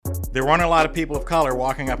there weren't a lot of people of color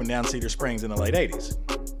walking up and down Cedar Springs in the late 80s.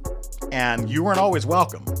 And you weren't always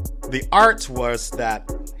welcome. The arts was that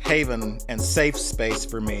haven and safe space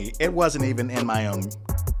for me. It wasn't even in my own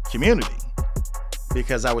community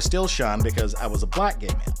because I was still shunned because I was a black gay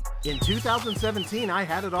man. In 2017, I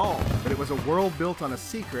had it all, but it was a world built on a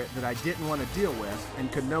secret that I didn't want to deal with and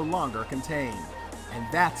could no longer contain. And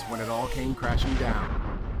that's when it all came crashing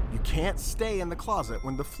down. You can't stay in the closet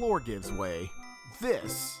when the floor gives way.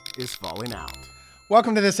 This is Falling Out.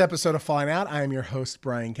 Welcome to this episode of Falling Out. I am your host,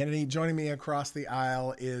 Brian Kennedy. Joining me across the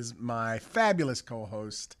aisle is my fabulous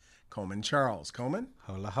co-host, Coleman Charles. Coleman?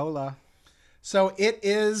 Hola, hola. So it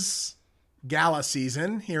is gala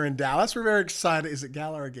season here in Dallas. We're very excited. Is it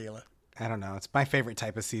gala or gala? I don't know. It's my favorite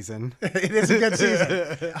type of season. It is a good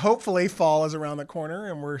season. Hopefully fall is around the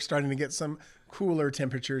corner and we're starting to get some cooler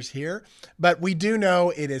temperatures here. But we do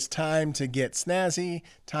know it is time to get snazzy,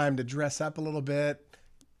 time to dress up a little bit,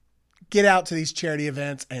 get out to these charity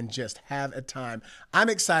events and just have a time. I'm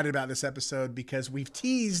excited about this episode because we've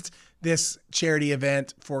teased this charity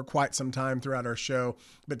event for quite some time throughout our show.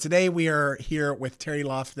 But today we are here with Terry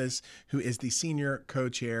Loftis, who is the senior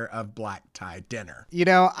co-chair of Black Tie Dinner. You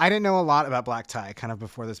know, I didn't know a lot about Black Tie kind of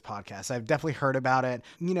before this podcast. I've definitely heard about it,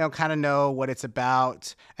 kind of know what it's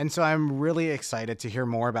about. And so I'm really excited to hear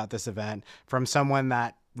more about this event from someone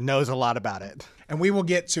that knows a lot about it. And we will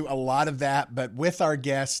get to a lot of that, but with our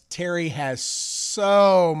guest, Terry has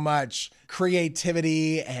so much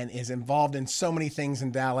creativity and is involved in so many things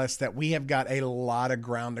in Dallas that we have got a lot of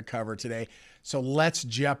ground to cover today. So let's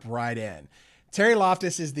jump right in. Terry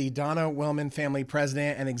Loftis is the Donna Wellman family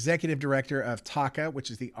president and executive director of TACA,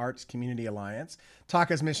 which is the Arts Community Alliance.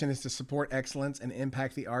 TACA's mission is to support excellence and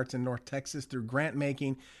impact the arts in North Texas through grant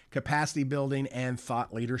making, capacity building, and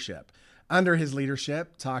thought leadership. Under his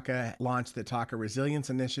leadership, TACA launched the TACA Resilience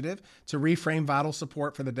Initiative to reframe vital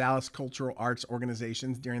support for the Dallas cultural arts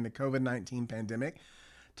organizations during the COVID-19 pandemic.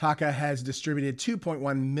 TACA has distributed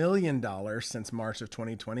 $2.1 million since March of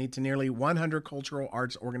 2020 to nearly 100 cultural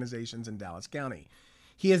arts organizations in Dallas County.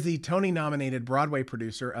 He is the Tony-nominated Broadway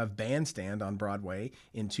producer of Bandstand on Broadway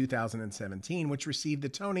in 2017, which received the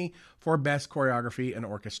Tony for Best Choreography and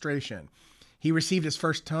Orchestration. He received his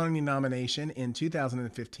first Tony nomination in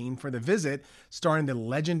 2015 for The Visit, starring the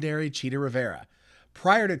legendary Chita Rivera.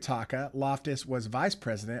 Prior to TACA, Loftis was vice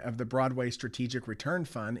president of the Broadway Strategic Return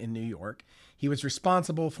Fund in New York. He was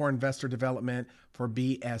responsible for investor development for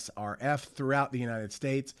BSRF throughout the United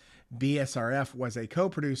States. BSRF was a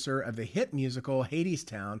co-producer of the hit musical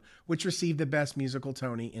Hadestown, which received the Best Musical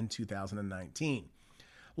Tony in 2019.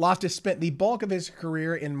 Loftis spent the bulk of his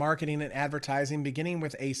career in marketing and advertising, beginning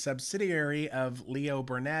with a subsidiary of Leo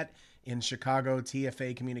Burnett in Chicago,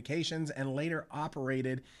 TFA Communications, and later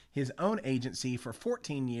operated his own agency for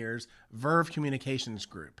 14 years, Verve Communications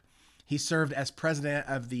Group. He served as president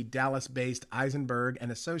of the Dallas-based Eisenberg and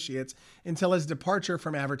Associates until his departure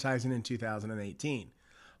from advertising in 2018.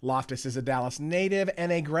 Loftis is a Dallas native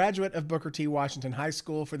and a graduate of Booker T. Washington High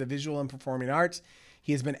School for the Visual and Performing Arts.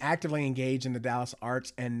 He has been actively engaged in the Dallas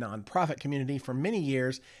arts and nonprofit community for many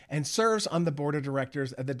years and serves on the board of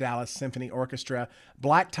directors of the Dallas Symphony Orchestra,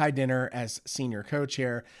 Black Tie Dinner as senior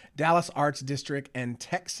co-chair, Dallas Arts District, and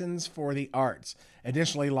Texans for the Arts.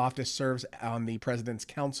 Additionally, Loftis serves on the President's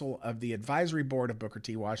Council of the Advisory Board of Booker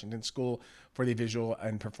T. Washington School for the Visual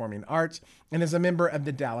and Performing Arts and is a member of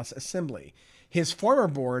the Dallas Assembly. His former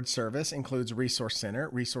board service includes Resource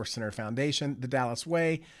Center Foundation, the Dallas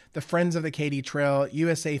Way, the Friends of the Katy Trail,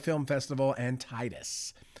 USA Film Festival, and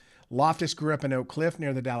Titus. Loftis grew up in Oak Cliff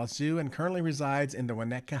near the Dallas Zoo and currently resides in the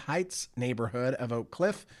Winnetka Heights neighborhood of Oak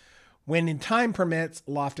Cliff. When time permits,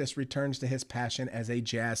 Loftis returns to his passion as a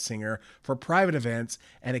jazz singer for private events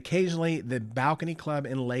and occasionally the Balcony Club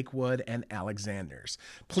in Lakewood and Alexanders.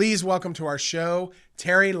 Please welcome to our show,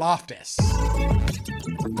 Terry Loftis.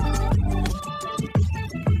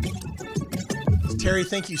 Terry,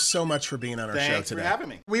 thank you so much for being on our show today. Thanks for having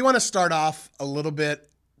me. We want to start off a little bit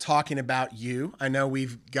talking about you. I know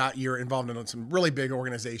you're involved in some really big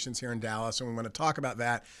organizations here in Dallas, and we want to talk about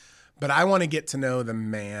that. But I want to get to know the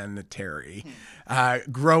man, Terry.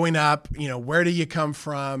 Growing up, where do you come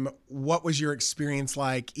from? What was your experience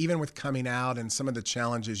like, even with coming out and some of the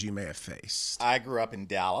challenges you may have faced? I grew up in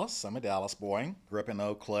Dallas. I'm a Dallas boy. Grew up in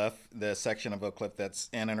Oak Cliff, the section of Oak Cliff that's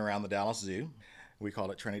in and around the Dallas Zoo. We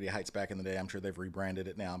called it Trinity Heights back in the day. I'm sure they've rebranded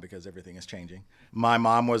it now because everything is changing. My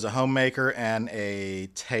mom was a homemaker and a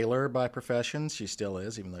tailor by profession. She still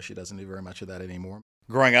is, even though she doesn't do very much of that anymore.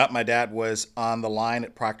 Growing up, my dad was on the line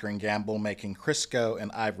at Procter & Gamble making Crisco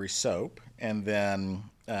and Ivory soap. And then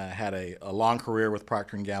had a long career with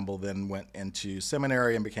Procter & Gamble, then went into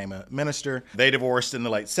seminary and became a minister. They divorced in the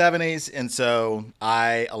late 70s, and so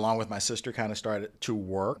I, along with my sister, kind of started to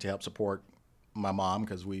work to help support my mom,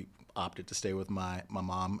 because we opted to stay with my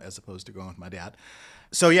mom as opposed to going with my dad.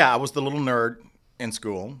 So yeah, I was the little nerd in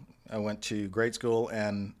school. I went to grade school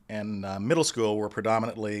and middle school were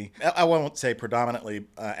predominantly, I won't say predominantly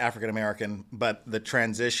African-American, but the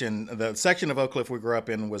section of Oak Cliff we grew up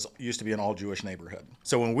in used to be an all-Jewish neighborhood.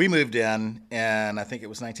 So when we moved in, and I think it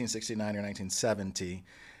was 1969 or 1970,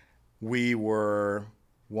 we were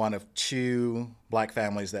one of two black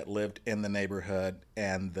families that lived in the neighborhood.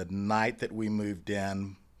 And the night that we moved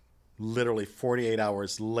in, literally 48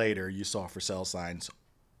 hours later, you saw for sale signs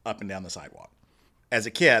up and down the sidewalk. As a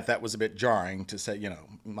kid, that was a bit jarring to say,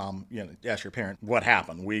 Mom, ask your parent, what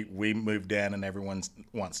happened? We moved in and everyone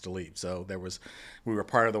wants to leave. So we were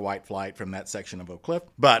part of the white flight from that section of Oak Cliff.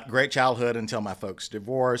 But great childhood until my folks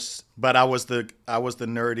divorced. But I was the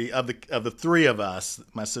nerdy of the three of us.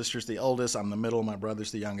 My sister's the oldest, I'm the middle, my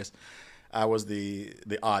brother's the youngest. I was the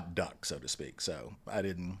odd duck, so to speak. So I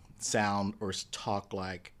didn't sound or talk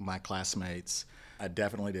like my classmates. I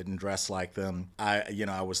definitely didn't dress like them.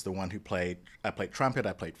 I was the one who played trumpet,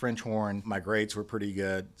 I played French horn. My grades were pretty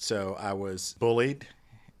good. So I was bullied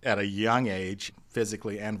at a young age,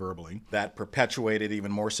 physically and verbally. That perpetuated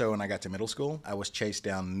even more so when I got to middle school. I was chased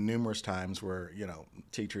down numerous times where,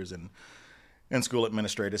 teachers and school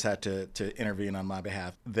administrators had to intervene on my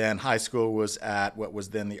behalf. Then high school was at what was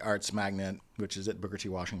then the Arts Magnet, which is at Booker T.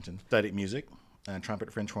 Washington. Studied music.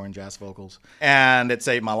 Trumpet, French horn, jazz vocals. And it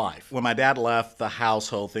saved my life. When my dad left the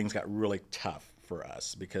household, things got really tough for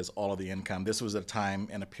us because all of the income, this was a time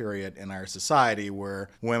and a period in our society where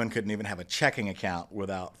women couldn't even have a checking account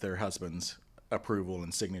without their husband's approval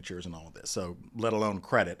and signatures and all of this, so let alone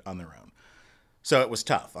credit on their own. So it was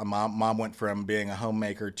tough. Mom went from being a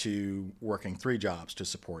homemaker to working 3 jobs to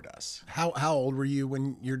support us. How old were you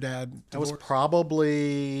when your dad divorced? I was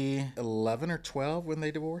probably 11 or 12 when they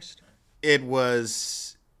divorced.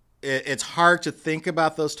 It's hard to think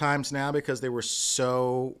about those times now because they were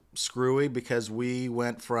so screwy, because we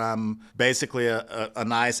went from basically a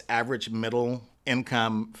nice average middle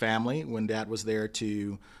income family when Dad was there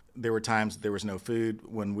to there were times there was no food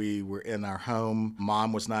when we were in our home.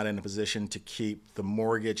 Mom was not in a position to keep the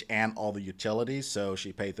mortgage and all the utilities, so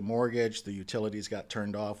she paid the mortgage. The utilities got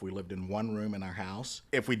turned off. We lived in one room in our house.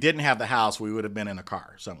 If we didn't have the house, we would have been in a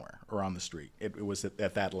car somewhere or on the street. It was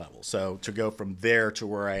at that level. So to go from there to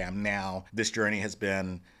where I am now, this journey has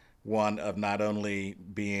been one of not only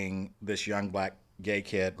being this young black gay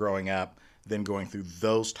kid growing up, then going through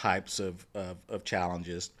those types of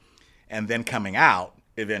challenges, and then coming out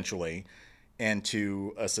eventually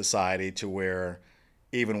into a society to where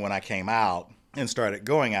even when I came out and started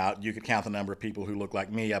going out, you could count the number of people who looked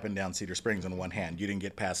like me up and down Cedar Springs on one hand. You didn't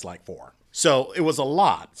get past like 4. So it was a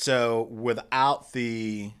lot. So without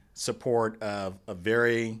the support of a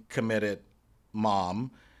very committed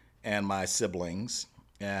mom and my siblings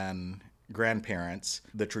and grandparents,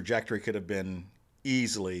 the trajectory could have been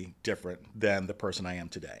easily different than the person I am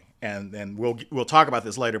today. And we'll talk about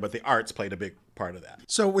this later, but the arts played a big part of that.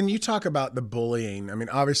 So when you talk about the bullying, I mean,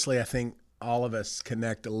 obviously I think all of us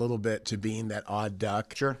connect a little bit to being that odd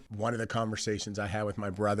duck. Sure. One of the conversations I had with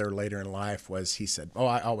my brother later in life was, he said, "Oh,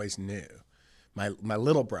 I always knew." My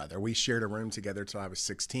little brother, we shared a room together till I was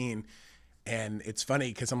 16. And it's funny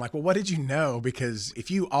because I'm like, well, what did you know? Because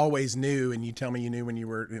if you always knew, and you tell me you knew when you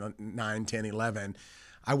were 9, 10, 11,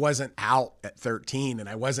 I wasn't out at 13 and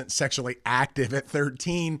I wasn't sexually active at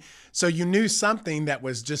 13. So you knew something that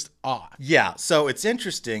was just odd. Yeah. So it's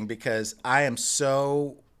interesting because I am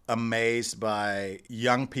so amazed by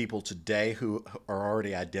young people today who are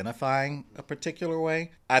already identifying a particular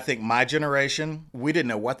way. I think my generation, we didn't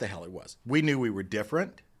know what the hell it was. We knew we were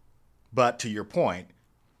different. But to your point,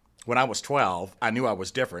 when I was 12, I knew I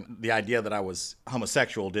was different. The idea that I was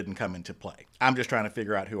homosexual didn't come into play. I'm just trying to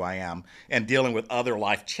figure out who I am and dealing with other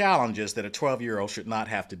life challenges that a 12-year-old should not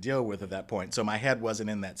have to deal with at that point. So my head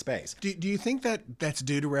wasn't in that space. Do you think that that's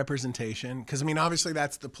due to representation? Because, I mean, obviously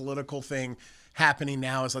that's the political thing happening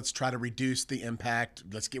now, is let's try to reduce the impact.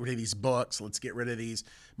 Let's get rid of these books. Let's get rid of these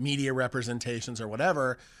media representations or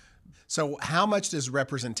whatever. So how much does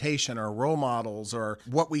representation or role models or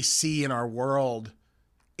what we see in our world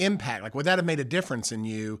impact? Like, would that have made a difference in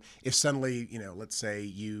you if suddenly, let's say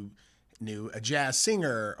you knew a jazz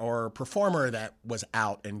singer or performer that was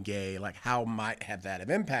out and gay, like how might have that have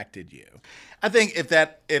impacted you? I think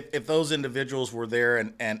if those individuals were there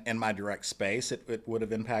and in my direct space, it would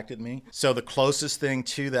have impacted me. So the closest thing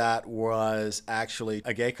to that was actually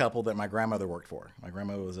a gay couple that my grandmother worked for. My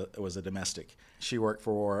grandmother was a domestic. She worked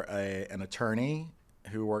for an attorney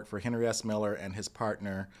who worked for Henry S. Miller and his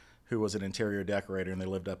partner, who was an interior decorator, and they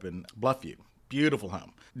lived up in Bluffview. Beautiful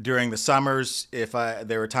home. During the summers,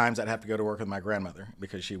 there were times I'd have to go to work with my grandmother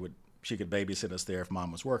because she could babysit us there if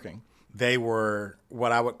mom was working. They were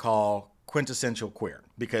what I would call quintessential queer,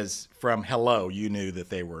 because from hello you knew that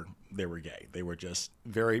they were gay. They were just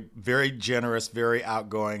very, very generous, very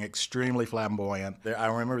outgoing, extremely flamboyant. I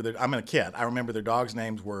remember I'm a kid. I remember their dogs'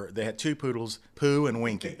 names they had two poodles, Pooh and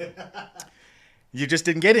Winky. You just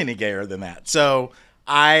didn't get any gayer than that. So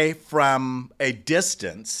I, from a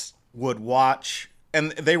distance, would watch,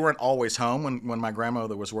 and they weren't always home when my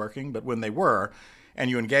grandmother was working, but when they were, and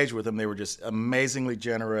you engaged with them, they were just amazingly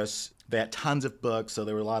generous. They had tons of books, so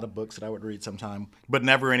there were a lot of books that I would read sometime, but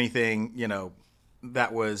never anything,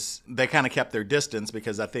 they kind of kept their distance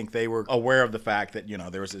because I think they were aware of the fact that,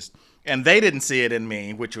 there was this, and they didn't see it in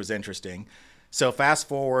me, which was interesting. So fast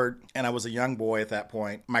forward, and I was a young boy at that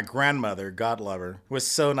point. My grandmother, God love her, was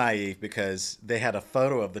so naive because they had a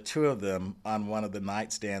photo of the two of them on one of the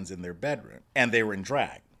nightstands in their bedroom, and they were in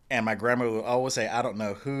drag. And my grandmother would always say, I don't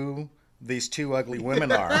know who these two ugly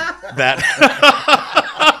women are that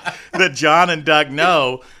that John and Doug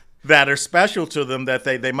know that are special to them, that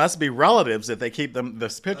they must be relatives, that they keep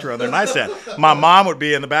this picture on their nightstand. My mom would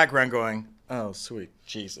be in the background going, oh, sweet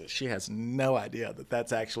Jesus. She has no idea that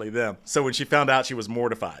that's actually them. So when she found out, she was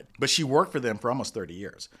mortified. But she worked for them for almost 30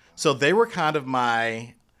 years. So they were kind of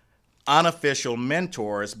my unofficial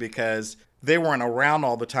mentors because they weren't around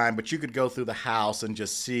all the time, but you could go through the house and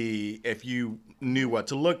just see, if you knew what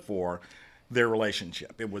to look for, their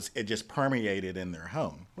relationship. It just permeated in their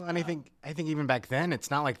home. Well, and I think even back then,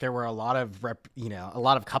 it's not like there were a lot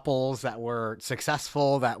of couples that were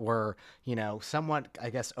successful, that were, somewhat, I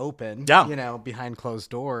guess, open, behind closed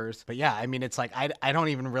doors. But yeah, I mean, it's like, I don't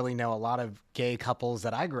even really know a lot of gay couples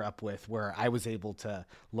that I grew up with where I was able to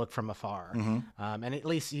look from afar. Mm-hmm. And at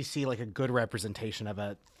least you see like a good representation of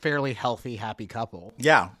a fairly healthy, happy couple.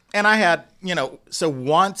 Yeah. And I had, so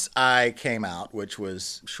once I came out, which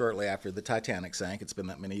was shortly after the Titanic sank, it's been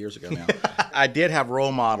that many years ago now, I did have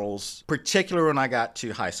role models, particularly when I got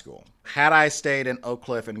to high school. Had I stayed in Oak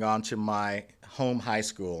Cliff and gone to my home high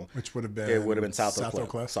school, which would have been, it would have been South Oak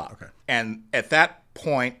Cliff. Sock. Okay. And at that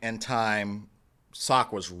point in time,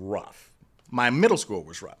 Sock was rough. My middle school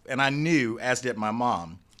was rough. And I knew, as did my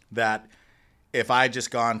mom, that if I had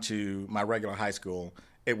just gone to my regular high school,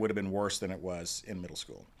 it would have been worse than it was in middle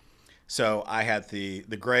school. So I had the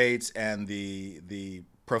grades and the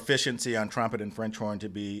proficiency on trumpet and French horn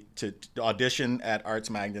to audition at Arts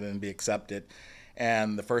Magnet and be accepted.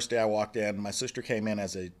 And the first day I walked in, my sister came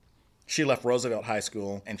in she left Roosevelt High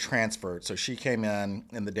School and transferred. So she came in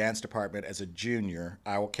the dance department as a junior.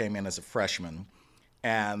 I came in as a freshman.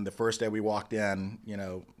 And the first day we walked in,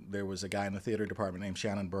 there was a guy in the theater department named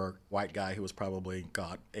Shannon Burke, white guy who was probably,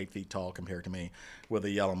 8 feet tall compared to me, with a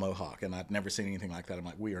yellow mohawk. And I'd never seen anything like that. I'm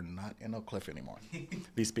like, we are not in Oak Cliff anymore.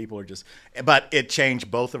 These people are just, but it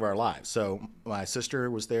changed both of our lives. So my sister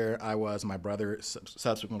was there, my brother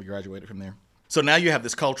subsequently graduated from there. So now you have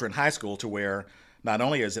this culture in high school to where not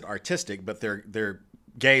only is it artistic, but they're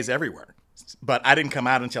gays everywhere. But I didn't come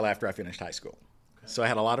out until after I finished high school. So I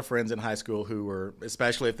had a lot of friends in high school who were,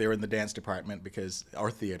 especially if they were in the dance department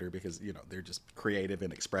or theater, because they're just creative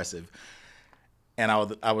and expressive. And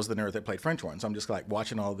I was the nerd that played French horn, so I'm just like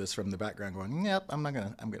watching all this from the background, going, "Yep, I'm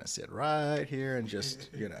gonna sit right here and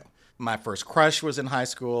just My first crush was in high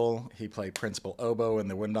school. He played principal oboe in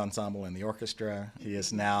the wind ensemble and the orchestra. He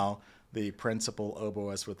is now the principal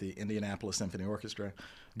oboist with the Indianapolis Symphony Orchestra.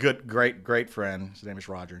 Great friend. His name is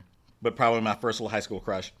Roger. But probably my first little high school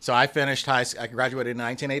crush. So I finished I graduated in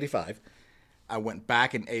 1985. I went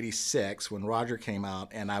back in 86 when Roger came out,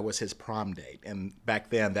 and I was his prom date. And back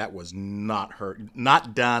then, that was not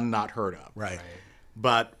done, not heard of. Right.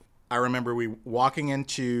 But I remember walking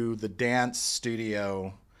into the dance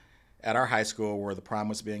studio at our high school where the prom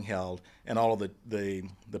was being held, and all of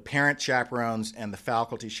the parent chaperones and the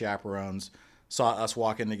faculty chaperones saw us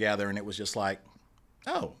walking together, and it was just like,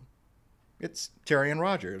 oh, it's Terry and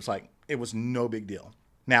Roger. It's like, it was no big deal.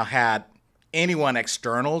 Now, had anyone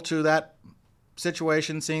external to that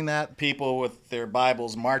situation seen that, people with their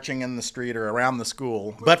Bibles marching in the street or around the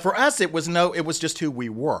school, but for us, it was just who we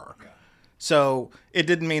were. Yeah. So it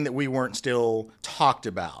didn't mean that we weren't still talked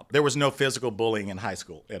about. There was no physical bullying in high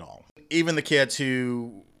school at all. Even the kids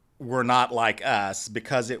who were not like us,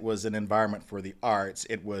 because it was an environment for the arts,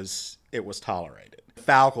 it was tolerated.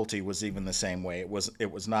 Faculty was even the same way. It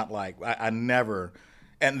was not like, I never,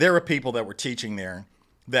 and there were people that were teaching there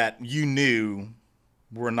that you knew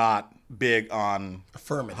were not big on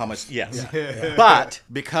Affirmative. how much, yes. Yeah. But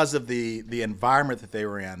because of the environment that they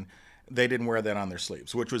were in, they didn't wear that on their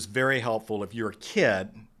sleeves, which was very helpful if you're a kid,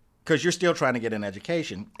 because you're still trying to get an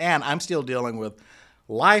education. And I'm still dealing with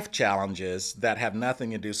life challenges that have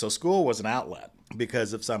nothing to do. So school was an outlet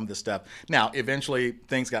because of some of the stuff. Now, eventually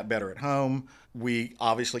things got better at home. We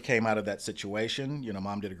obviously came out of that situation. You know,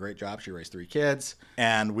 Mom did a great job. She raised 3 kids.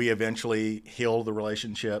 And we eventually healed the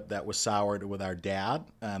relationship that was soured with our dad.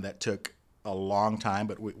 That took a long time,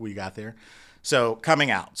 but we got there. So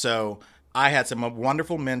coming out. So I had some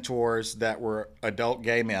wonderful mentors that were adult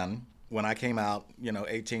gay men. When I came out,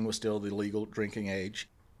 18 was still the legal drinking age.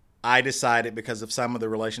 I decided, because of some of the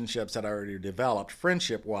relationships that I already developed,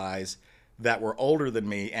 friendship-wise, that were older than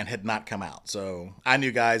me and had not come out. So I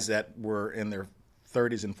knew guys that were in their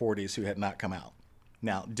 30s and 40s who had not come out.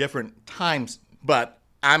 Now, different times, but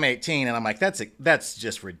I'm 18 and I'm like, that's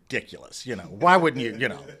just ridiculous. Why wouldn't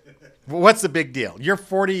you, what's the big deal? You're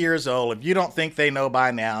 40 years old. If you don't think they know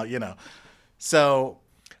by now, So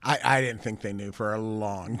I didn't think they knew for a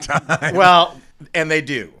long time. Well, and they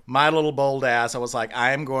do. My little bold ass, I was like,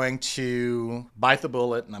 I am going to bite the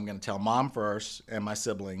bullet, and I'm going to tell Mom first and my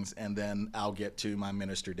siblings, and then I'll get to my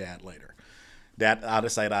minister dad later. That out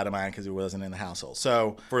of sight, out of mind, because it wasn't in the household.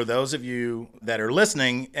 So for those of you that are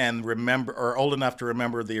listening and remember, or old enough to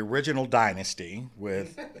remember the original Dynasty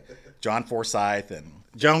with John Forsythe and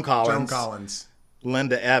Joan Collins.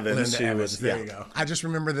 Linda Evans, who was there you go. I just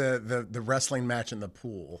remember the wrestling match in the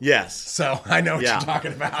pool. Yes. So I know what you're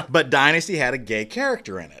talking about. But Dynasty had a gay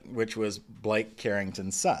character in it, which was Blake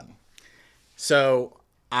Carrington's son. So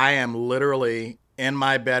I am literally in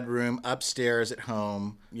my bedroom upstairs at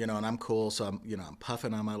home, and I'm cool. So I'm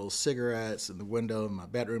puffing on my little cigarettes, and the window of my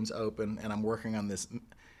bedroom's open, and I'm working on this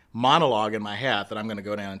monologue in my head that I'm going to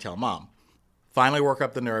go down and tell Mom. Finally work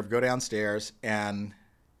up the nerve, go downstairs, and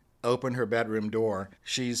open her bedroom door.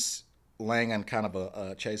 She's laying on kind of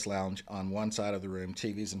a chaise lounge on one side of the room.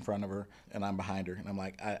 TV's in front of her, and I'm behind her. And I'm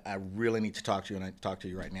like, I really need to talk to you, and I talk to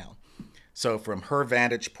you right now. So from her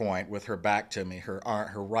vantage point, with her back to me, her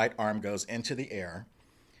right arm goes into the air.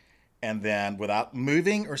 And then without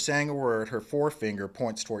moving or saying a word, her forefinger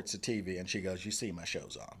points towards the TV, and she goes, "You see, my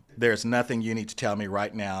show's on. There's nothing you need to tell me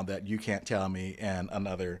right now that you can't tell me in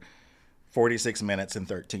another 46 minutes and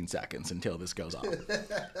 13 seconds until this goes on."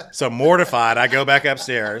 So mortified, I go back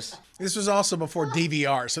upstairs. This was also before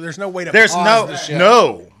DVR, so there's no way to There's pause the show.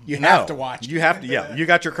 No. You have to watch. You have to, yeah. You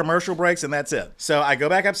got your commercial breaks, and that's it. So I go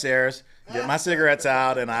back upstairs, get my cigarettes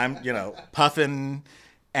out, and I'm, puffing.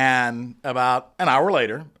 And about an hour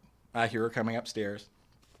later, I hear her coming upstairs.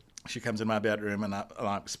 She comes in my bedroom, and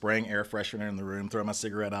I'm spraying air freshener in the room, throw my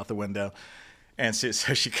cigarette out the window. And so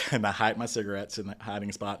she kind of hide my cigarettes in the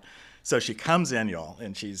hiding spot. So she comes in, y'all,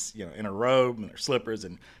 and she's, in her robe and her slippers,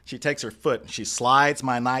 and she takes her foot and she slides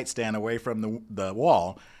my nightstand away from the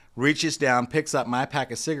wall, reaches down, picks up my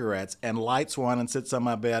pack of cigarettes, and lights one and sits on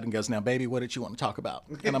my bed and goes, "Now, baby, what did you want to talk about?"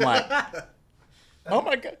 And I'm like, "Oh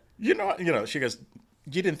my God, she goes,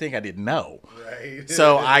 "You didn't think I didn't know." Right.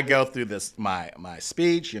 So I go through this my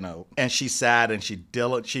speech, and she sat and she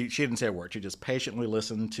didn't say a word. She just patiently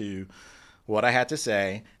listened to what I had to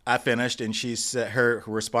say. I finished, and she said her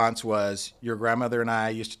response was, "Your grandmother and I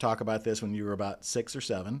used to talk about this when you were about 6 or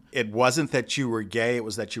 7. It wasn't that you were gay, it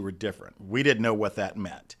was that you were different. We didn't know what that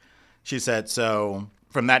meant." She said, so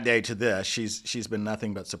from that day to this, she's been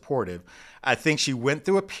nothing but supportive. I think she went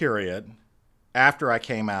through a period after I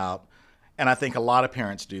came out, and I think a lot of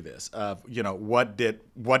parents do this, of, what did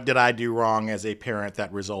I do wrong as a parent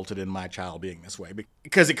that resulted in my child being this way?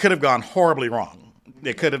 Because it could have gone horribly wrong.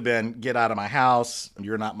 It could have been, "Get out of my house,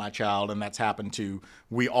 you're not my child," and that's happened to,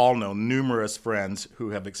 we all know, numerous friends who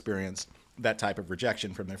have experienced that type of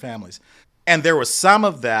rejection from their families. And there was some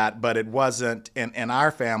of that, but it wasn't, in our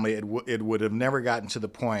family, it would have never gotten to the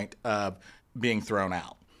point of being thrown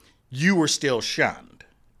out. You were still shunned,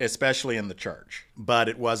 especially in the church, but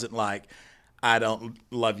it wasn't like, "I don't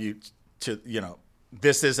love you,"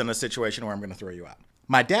 this isn't a situation where I'm going to throw you out.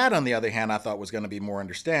 My dad, on the other hand, I thought was going to be more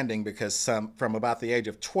understanding, because from about the age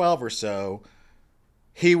of 12 or so,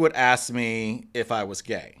 he would ask me if I was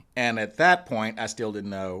gay. And at that point, I still didn't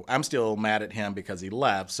know. I'm still mad at him because he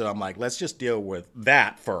left. So I'm like, let's just deal with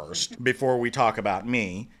that first before we talk about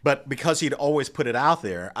me. But because he'd always put it out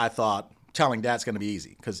there, I thought telling Dad's going to be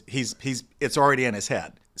easy, because it's already in his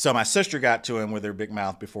head. So my sister got to him with her big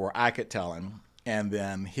mouth before I could tell him. And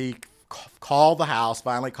then he called the house,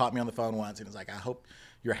 finally caught me on the phone once, and was like, I hope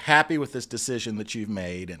you're happy with this decision that you've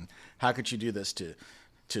made, and how could you do this to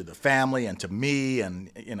the family and to me?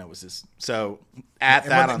 And, it was this. So at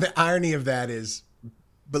that. The irony of that is,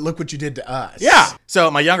 but look what you did to us. Yeah. So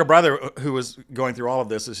my younger brother, who was going through all of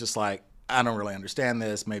this, is just like, I don't really understand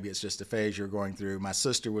this. Maybe it's just a phase you're going through. My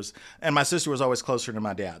sister was always closer to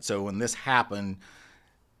my dad. So when this happened,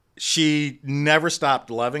 she never stopped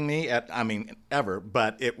loving me ever,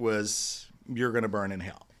 but it was, you're going to burn in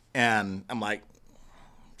hell. And I'm like,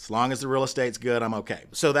 as long as the real estate's good, I'm okay.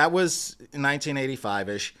 So that was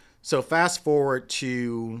 1985-ish. So fast forward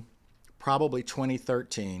to probably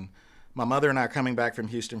 2013. My mother and I are coming back from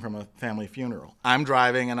Houston from a family funeral. I'm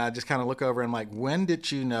driving, and I just kind of look over and I'm like, when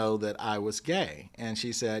did you know that I was gay? And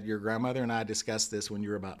she said, your grandmother and I discussed this when you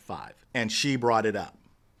were about 5. And she brought it up.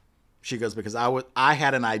 She goes, because I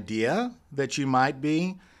had an idea that you might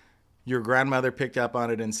be. Your grandmother picked up on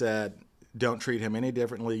it and said, don't treat him any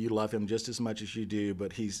differently. You love him just as much as you do,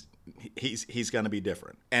 but he's going to be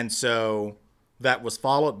different. And so that was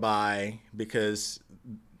followed by, because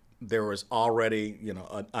there was already,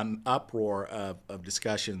 an uproar of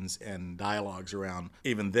discussions and dialogues around,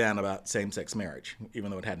 even then, about same-sex marriage, even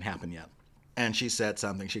though it hadn't happened yet. And she said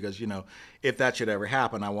something. She goes, if that should ever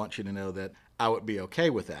happen, I want you to know that I would be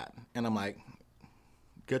okay with that. And I'm like,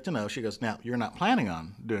 good to know. She goes, now, you're not planning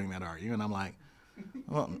on doing that, are you? And I'm like,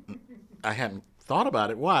 well, I hadn't thought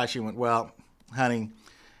about it. Why? She went, well, honey,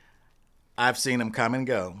 I've seen him come and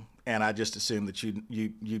go. And I just assumed that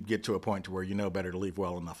you'd get to a point to where you know better to leave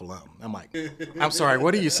well enough alone. I'm like, I'm sorry,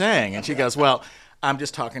 what are you saying? And she goes, well, I'm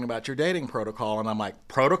just talking about your dating protocol. And I'm like,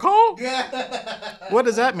 protocol? What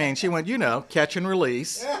does that mean? She went, catch and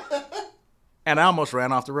release. And I almost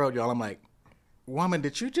ran off the road, y'all. I'm like, woman,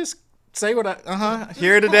 did you just say what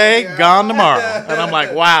here today, gone tomorrow? And I'm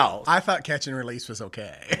like, wow. I thought catch and release was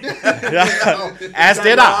okay. As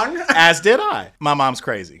did I. My mom's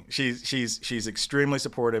crazy. She's extremely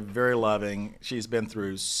supportive, very loving. She's been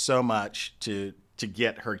through so much to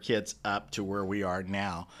get her kids up to where we are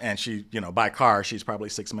now. And she, by car, she's probably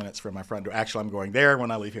 6 minutes from my front door. Actually, I'm going there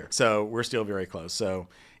when I leave here. So we're still very close. So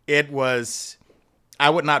I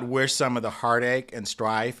would not wish some of the heartache and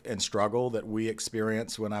strife and struggle that we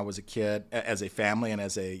experienced when I was a kid, as a family and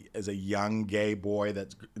as a young gay boy.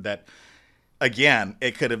 That again,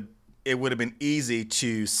 it would have been easy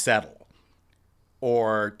to settle,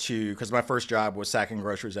 because my first job was sacking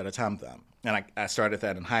groceries at a Tum Thum, and I started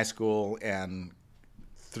that in high school and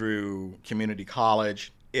through community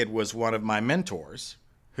college. It was one of my mentors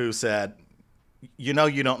who said, you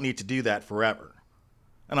don't need to do that forever,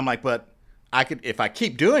 and I'm like, but if I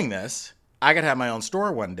keep doing this, I could have my own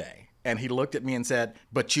store one day. And he looked at me and said,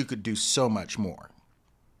 but you could do so much more.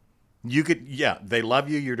 They love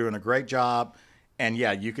you. You're doing a great job. And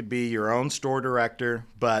you could be your own store director,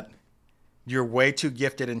 but you're way too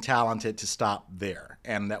gifted and talented to stop there.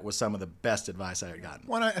 And that was some of the best advice I had gotten.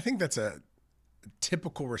 Well, I think that's a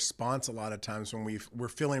typical response a lot of times when we're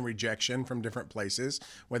feeling rejection from different places,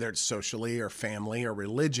 whether it's socially or family or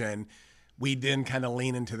religion. We then kind of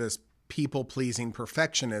lean into this people-pleasing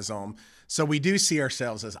perfectionism. So we do see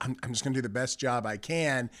ourselves as, I'm just going to do the best job I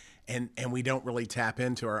can, and we don't really tap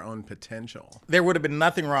into our own potential. There would have been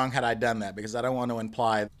nothing wrong had I done that, because I don't want to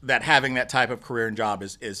imply that having that type of career and job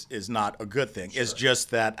is not a good thing. Sure. It's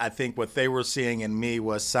just that I think what they were seeing in me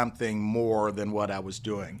was something more than what I was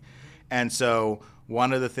doing. And so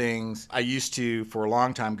one of the things I used to, for a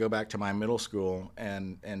long time, go back to my middle school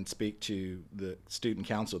and speak to the student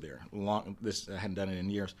council there. I hadn't done it in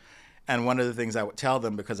years. And one of the things I would tell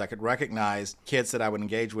them, because I could recognize kids that I would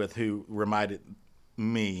engage with who reminded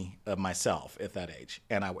me of myself at that age.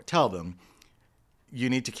 And I would tell them, you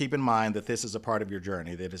need to keep in mind that this is a part of your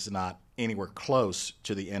journey, that it's not anywhere close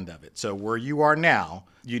to the end of it. So where you are now,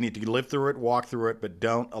 you need to live through it, walk through it, but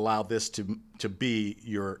don't allow this to be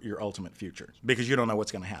your ultimate future, because you don't know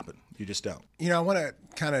what's going to happen. You just don't. I want to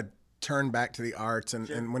kind of turn back to the arts.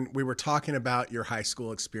 And when we were talking about your high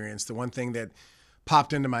school experience, the one thing that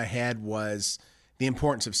popped into my head was the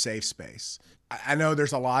importance of safe space. I know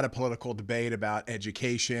there's a lot of political debate about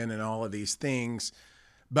education and all of these things,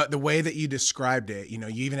 but the way that you described it, you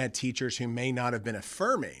even had teachers who may not have been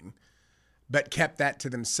affirming, but kept that to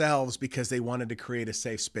themselves because they wanted to create a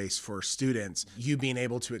safe space for students. You being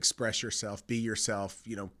able to express yourself, be yourself,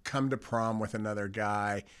 come to prom with another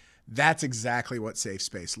guy. That's exactly what safe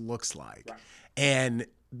space looks like. Right. And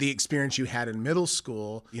the experience you had in middle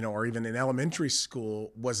school, or even in elementary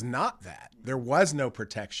school was not that. There was no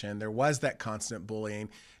protection. There was that constant bullying.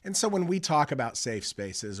 And so when we talk about safe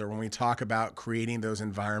spaces, or when we talk about creating those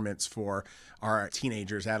environments for our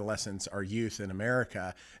teenagers, adolescents, our youth in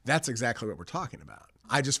America, that's exactly what we're talking about.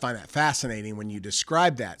 I just find that fascinating when you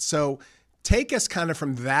describe that. So take us kind of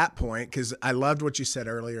from that point, because I loved what you said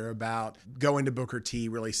earlier about going to Booker T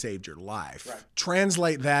really saved your life. Right.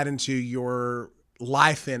 Translate that into your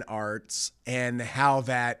life in arts and how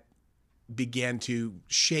that began to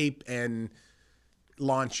shape and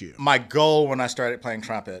launch you. My goal when I started playing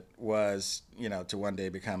trumpet was, to one day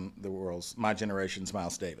become my generation's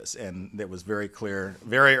Miles Davis. And it was very clear,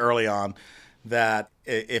 very early on, that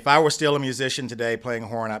if I were still a musician today playing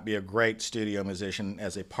horn, I'd be a great studio musician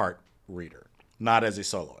as a part reader, not as a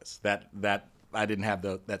soloist. That I didn't have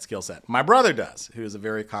that skill set. My brother does, who is a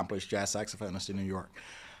very accomplished jazz saxophonist in New York.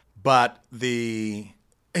 But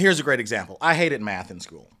here's a great example. I hated math in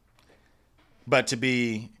school. But to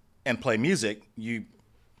play music,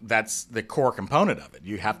 that's the core component of it.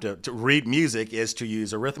 You have to read music is to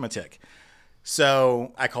use arithmetic.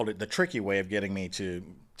 So I called it the tricky way of getting me to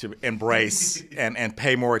embrace and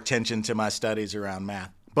pay more attention to my studies around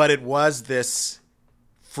math. But it was this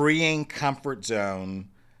freeing comfort zone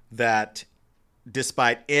that,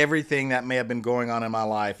 despite everything that may have been going on in my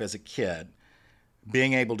life as a kid,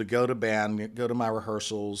 being able to go to band, go to my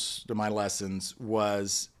rehearsals, to my lessons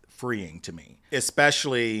was freeing to me.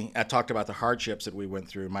 Especially, I talked about the hardships that we went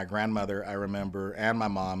through. My grandmother, I remember, and my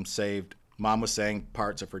mom was saying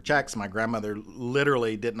parts of her checks. My grandmother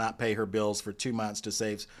literally did not pay her bills for 2 months to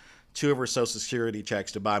save 2 of her Social Security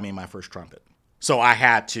checks to buy me my first trumpet. So I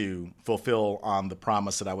had to fulfill on the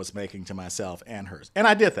promise that I was making to myself and hers. And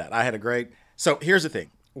I did that. So here's the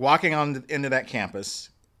thing. Walking into that campus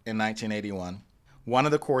in 1981, one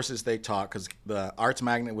of the courses they taught, because the Arts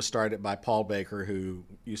Magnet was started by Paul Baker, who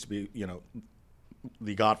used to be,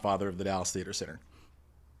 the godfather of the Dallas Theater Center.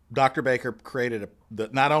 Dr. Baker created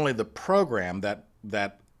not only the program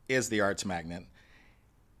that is the Arts Magnet,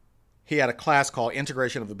 he had a class called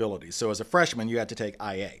Integration of Abilities. So as a freshman, you had to take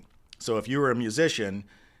IA. So if you were a musician,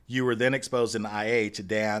 you were then exposed in IA to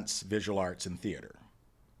dance, visual arts, and theater,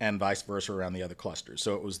 and vice versa around the other clusters.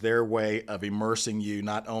 So it was their way of immersing you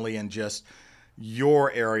not only in just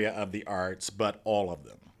your area of the arts, but all of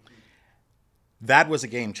them. That was a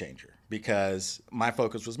game changer because my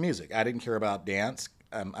focus was music. I didn't care about dance.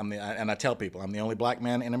 And I tell people, I'm the only black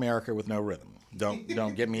man in America with no rhythm. Don't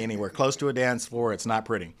get me anywhere close to a dance floor. It's not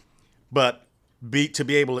pretty. But to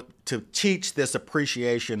be able to teach this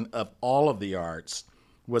appreciation of all of the arts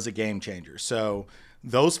was a game changer. So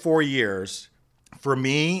those 4 years for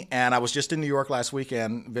me, and I was just in New York last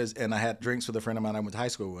weekend, and I had drinks with a friend of mine I went to high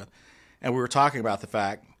school with, and we were talking about the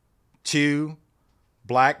fact 2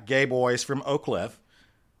 black gay boys from Oak Cliff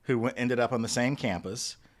who ended up on the same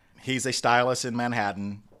campus. He's a stylist in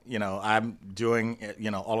Manhattan. I'm doing,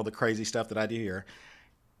 all of the crazy stuff that I do here.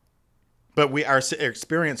 But our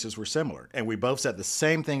experiences were similar. And we both said the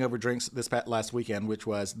same thing over drinks this last weekend, which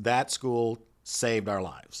was that school saved our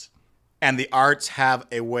lives. And the arts have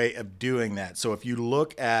a way of doing that. So if you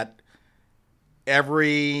look at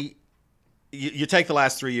you take the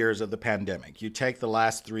last 3 years of the pandemic, you take the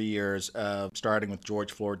last 3 years of starting with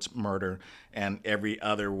George Floyd's murder and every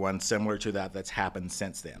other one similar to that that's happened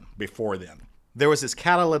since then, before then. There was this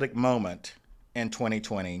catalytic moment in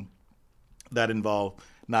 2020 that involved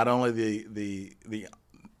not only the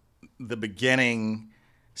beginning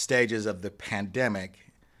stages of the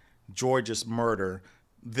pandemic, George's murder,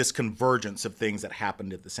 this convergence of things that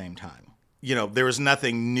happened at the same time. There was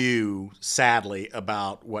nothing new, sadly,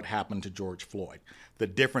 about what happened to George Floyd. The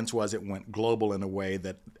difference was it went global in a way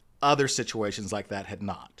that other situations like that had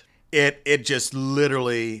not. It just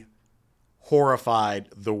literally horrified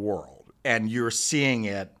the world. And you're seeing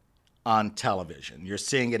it on television. You're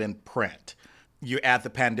seeing it in print. You add the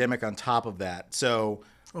pandemic on top of that. So,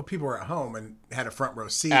 well, people were at home and had a front row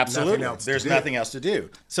seat. Absolutely. There's nothing else to do.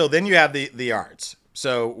 So then you have the arts.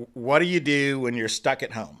 So what do you do when you're stuck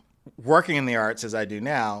at home? Working in the arts, as I do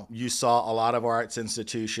now, you saw a lot of arts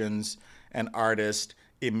institutions and artists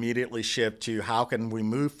immediately shift to how can we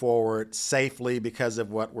move forward safely because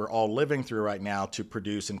of what we're all living through right now to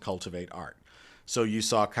produce and cultivate art. So you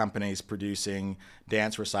saw companies producing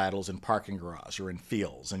dance recitals in parking garages or in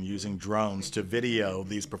fields and using drones to video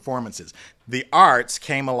these performances. The arts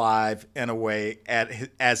came alive in a way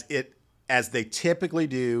as they typically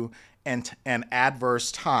do in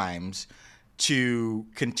adverse times to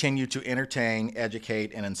continue to entertain,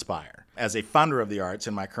 educate, and inspire. As a funder of the arts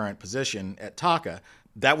in my current position at TACA,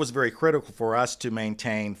 that was very critical for us to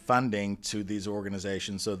maintain funding to these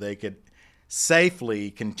organizations so they could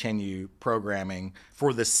safely continue programming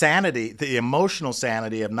for the sanity, the emotional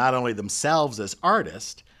sanity of not only themselves as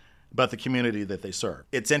artists, but the community that they serve.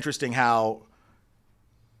 It's interesting how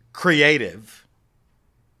creative,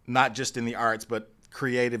 not just in the arts, but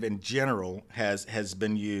creative in general, has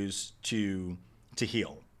been used to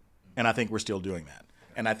heal. And I think we're still doing that.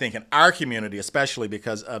 And I think in our community, especially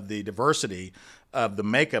because of the diversity of the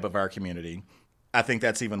makeup of our community, I think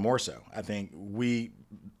that's even more so. I think we,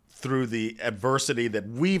 through the adversity that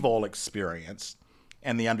we've all experienced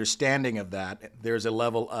and the understanding of that, there's a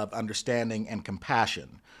level of understanding and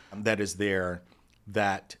compassion that is there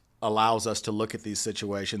that allows us to look at these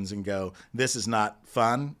situations and go, this is not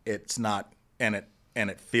fun, it's not, and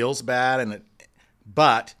it feels bad,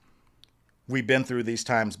 but we've been through these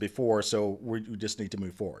times before, so we just need to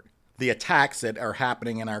move forward. The attacks that are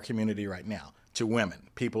happening in our community right now to women,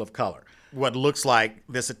 people of color, what looks like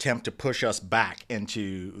this attempt to push us back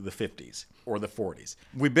into the 50s or the 40s.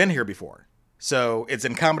 We've been here before. So it's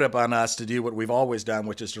incumbent upon us to do what we've always done,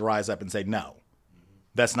 which is to rise up and say, no,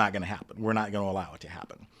 that's not going to happen. We're not going to allow it to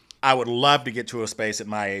happen. I would love to get to a space at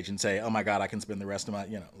my age and say, oh my God, I can spend the rest of my,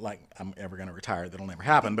 like I'm ever going to retire. That'll never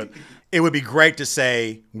happen. But it would be great to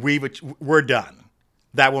say, we're done.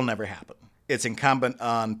 That will never happen. It's incumbent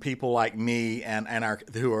on people like me and our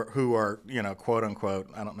who are quote unquote,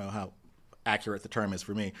 I don't know how accurate the term is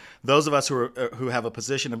for me, those of us who have a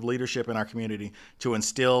position of leadership in our community to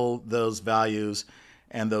instill those values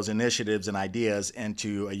and those initiatives and ideas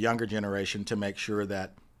into a younger generation to make sure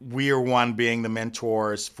that we are being the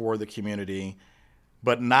mentors for the community,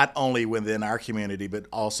 but not only within our community, but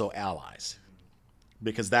also allies.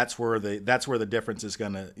 Because that's where the difference is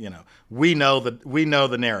going to, we know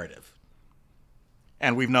the narrative,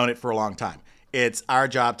 and we've known it for a long time. It's our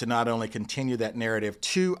job to not only continue that narrative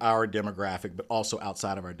to our demographic, but also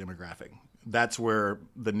outside of our demographic. That's where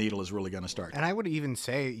the needle is really going to start. And I would even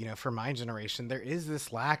say, for my generation, there is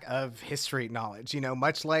this lack of history knowledge,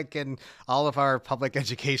 much like in all of our public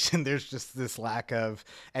education, there's just this lack of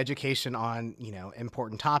education on,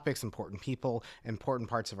 important topics, important people, important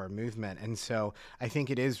parts of our movement. And so I think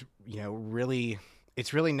it is,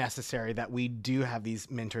 it's really necessary that we do have these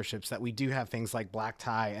mentorships, that we do have things like Black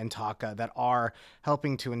Tie and Taka that are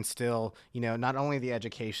helping to instill, not only the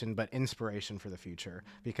education, but inspiration for the future.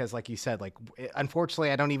 Because like you said,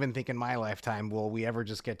 unfortunately, I don't even think in my lifetime will we ever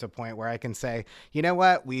just get to a point where I can say, you know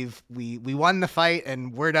what, we won the fight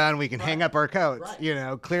and we're done. We can hang up our coats,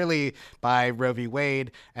 clearly by Roe v.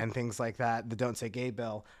 Wade and things like that, the Don't Say Gay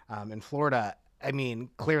bill in Florida. I mean,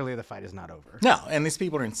 clearly the fight is not over. No, and these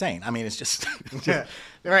people are insane. I mean, it's just yeah.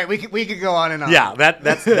 All right, we could go on and on. Yeah,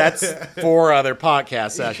 that's 4 other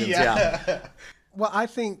podcast sessions. Yeah. Well, I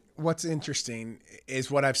think what's interesting is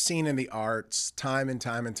what I've seen in the arts time and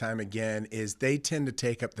time and time again is they tend to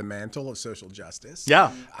take up the mantle of social justice.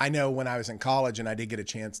 Yeah. I know when I was in college and I did get a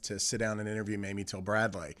chance to sit down and interview Mamie Till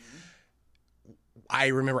Bradley, I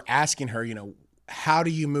remember asking her, how do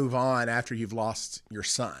you move on after you've lost your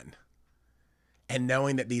son? And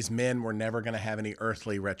knowing that these men were never going to have any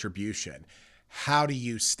earthly retribution, how do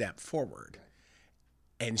you step forward?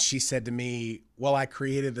 And she said to me, well, I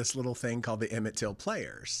created this little thing called the Emmett Till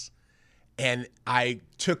Players. And I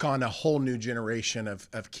took on a whole new generation of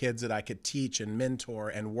kids that I could teach and mentor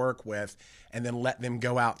and work with, and then let them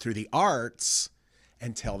go out through the arts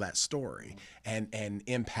and tell that story and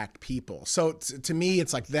impact people. So to me,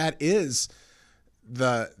 it's like that is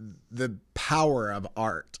the power of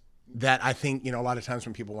art. That I think, a lot of times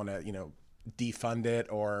when people want to, defund it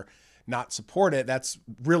or not support it, that's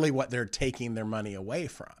really what they're taking their money away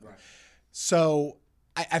from. Right. So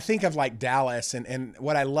I think of like Dallas and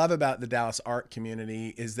what I love about the Dallas art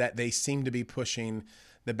community is that they seem to be pushing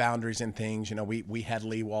the boundaries and things. We had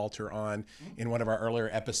Lee Walter on in one of our earlier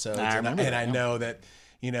episodes. And I know that,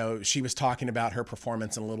 she was talking about her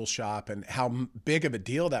performance in Little Shop and how big of a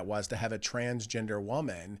deal that was to have a transgender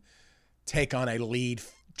woman take on a lead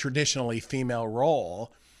traditionally female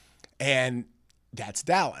role, and that's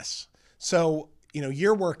Dallas. So,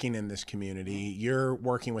 you're working in this community, you're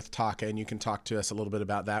working with Taka, and you can talk to us a little bit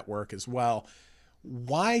about that work as well.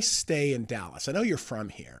 Why stay in Dallas? I know you're from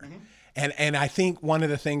here. Mm-hmm. And I think one of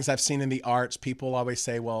the things I've seen in the arts, people always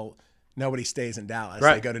say, well, nobody stays in Dallas.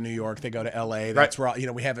 Right. They go to New York, they go to LA. That's right.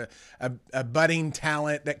 Where, we have a budding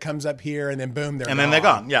talent that comes up here and then boom, then they're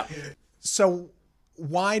gone. Yeah. So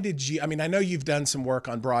why did you, I know you've done some work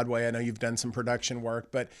on Broadway. I know you've done some production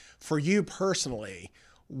work, but for you personally,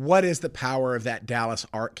 what is the power of that Dallas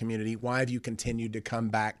art community? Why have you continued to come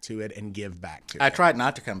back to it and give back to it? I tried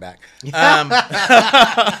not to come back.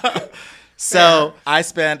 So I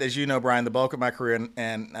spent, as you know, Brian, the bulk of my career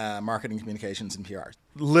in marketing, communications, and PR,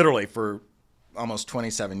 literally for almost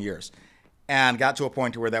 27 years. And got to a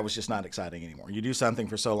point to where that was just not exciting anymore. You do something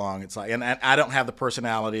for so long, it's like, and I don't have the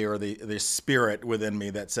personality or the spirit within me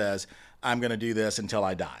that says, I'm going to do this until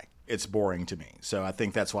I die. It's boring to me. So I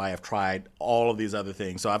think that's why I've tried all of these other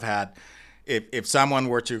things. So I've had, if someone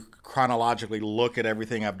were to chronologically look at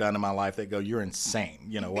everything I've done in my life, they go, "You're insane.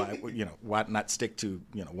 Why not stick to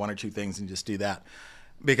one or two things and just do that?"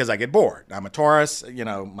 Because I get bored. I'm a Taurus.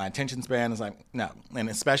 My attention span is like no, and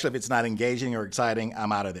especially if it's not engaging or exciting,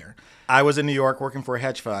 I'm out of there. I was in New York working for a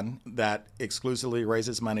hedge fund that exclusively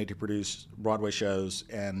raises money to produce Broadway shows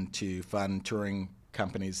and to fund touring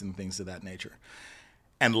companies and things of that nature,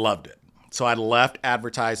 and loved it. So I left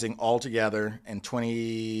advertising altogether in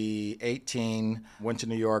 2018, went to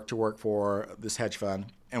New York to work for this hedge fund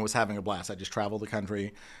and was having a blast. I just traveled the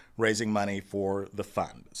country raising money for the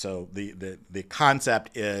fund. So the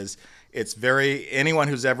concept is anyone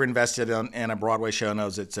who's ever invested in a Broadway show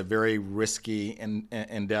knows it's a very risky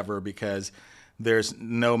endeavor because there's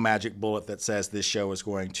no magic bullet that says this show is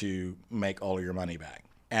going to make all of your money back.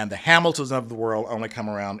 And the Hamiltons of the world only come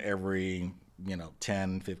around every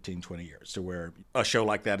 10, 15, 20 years to where a show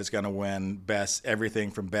like that is going to win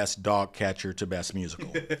everything from best dog catcher to best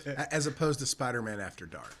musical. As opposed to Spider-Man After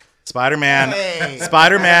Dark. Spider-Man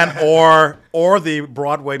or the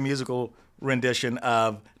Broadway musical rendition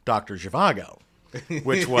of Dr. Zhivago,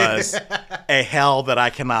 which was a hell that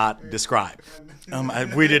I cannot describe.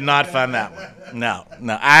 We did not fund that one. No.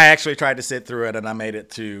 I actually tried to sit through it, and I made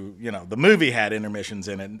it to, the movie had intermissions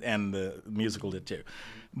in it, and the musical did too.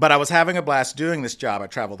 But I was having a blast doing this job. I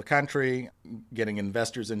traveled the country, getting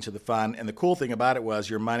investors into the fund. And the cool thing about it was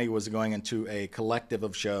your money was going into a collective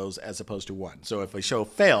of shows as opposed to one. So if a show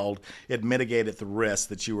failed, it mitigated the risk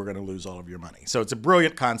that you were going to lose all of your money. So it's a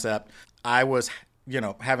brilliant concept. I was,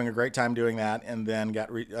 having a great time doing that, and then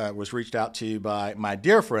was reached out to by my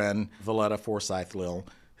dear friend, Valletta Forsyth Lill,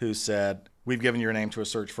 who said, "We've given your name to a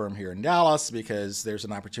search firm here in Dallas because there's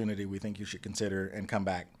an opportunity we think you should consider and come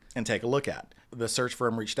back and take a look at." The search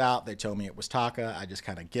firm reached out. They told me it was Taka. I just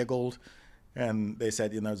kind of giggled. And they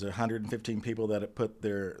said, there's 115 people that have put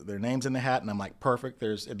their names in the hat. And I'm like, perfect.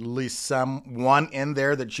 There's at least someone in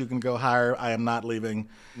there that you can go hire. I am not leaving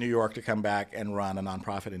New York to come back and run a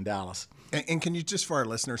nonprofit in Dallas. And can you, just for our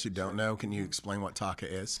listeners who don't know, can you explain what Taka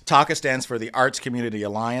is? Taka stands for the Arts Community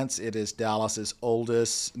Alliance. It is Dallas's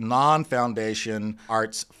oldest non-foundation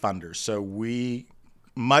arts funder. So we,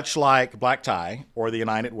 much like Black Tie or the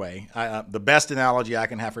United Way, the best analogy I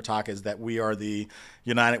can have for Taka is that we are the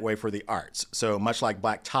United Way for the arts. So much like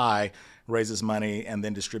Black Tie raises money and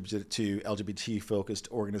then distributes it to LGBT-focused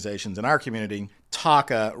organizations in our community,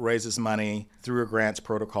 Taka raises money through a grants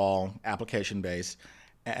protocol, application-based,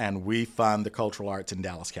 and we fund the cultural arts in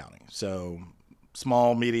Dallas County. So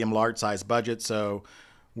small, medium, large-size budget. So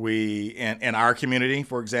we, in our community,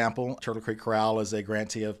 for example, Turtle Creek Chorale is a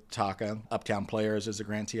grantee of Taka. Uptown Players is a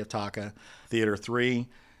grantee of Taka. Theater 3.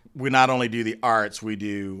 We not only do the arts, we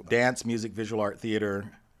do dance, music, visual art,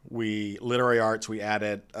 theater. Literary arts we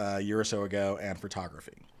added a year or so ago, and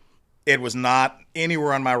photography. It was not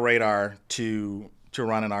anywhere on my radar to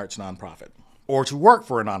run an arts nonprofit or to work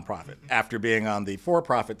for a nonprofit after being on the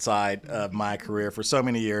for-profit side of my career for so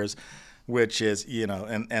many years, which is,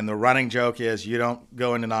 and the running joke is you don't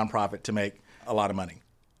go into nonprofit to make a lot of money.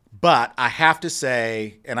 But I have to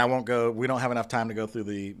say, and we don't have enough time to go through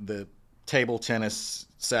the table tennis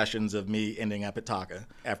sessions of me ending up at Taka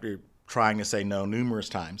after trying to say no numerous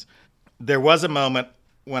times. There was a moment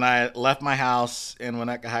when I left my house in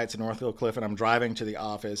Winnetka Heights in Northfield Cliff, and I'm driving to the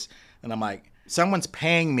office, and I'm like, someone's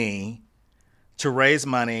paying me to raise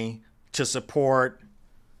money to support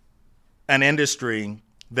an industry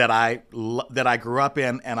that I grew up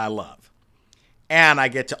in and I love. And I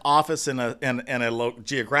get to office in a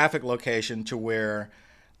geographic location to where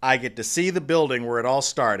I get to see the building where it all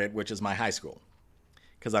started, which is my high school,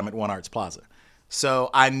 because I'm at One Arts Plaza. So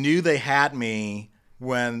I knew they had me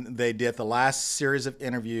when they did the last series of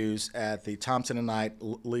interviews at the Thompson & Knight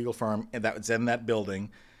legal firm that was in that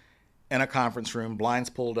building, in a conference room, blinds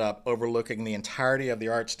pulled up, overlooking the entirety of the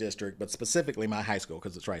arts district, but specifically my high school,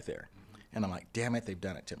 because it's right there. And I'm like, damn it, they've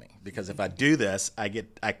done it to me. Because if I do this,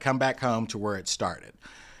 I come back home to where it started.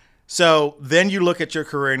 So then you look at your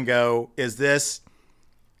career and go,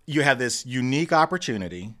 you have this unique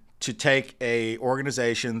opportunity to take a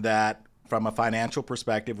organization that, from a financial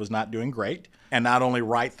perspective, was not doing great, and not only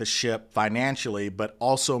right the ship financially, but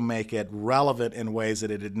also make it relevant in ways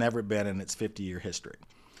that it had never been in its 50-year history.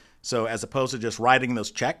 So as opposed to just writing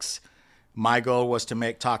those checks, my goal was to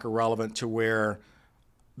make Taka relevant to where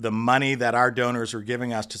the money that our donors are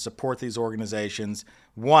giving us to support these organizations,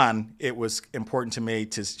 one, it was important to me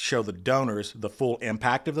to show the donors the full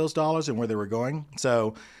impact of those dollars and where they were going.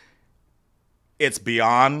 So it's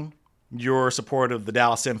beyond your support of the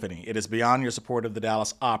Dallas Symphony. It is beyond your support of the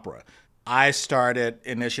Dallas Opera. I started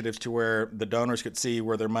initiatives to where the donors could see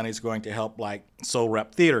where their money's going to help, like Soul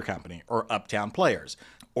Rep Theater Company or Uptown Players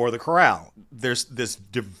or the Chorale. There's this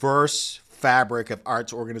diverse fabric of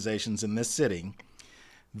arts organizations in this city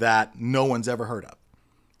that no one's ever heard of.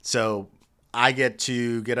 So I get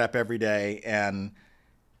to get up every day and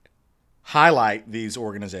highlight these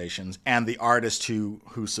organizations and the artists who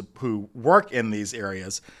work in these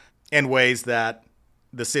areas in ways that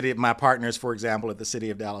the city, my partners, for example, at the City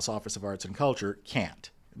of Dallas Office of Arts and Culture can't,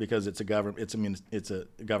 because it's a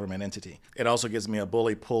government entity. It also gives me a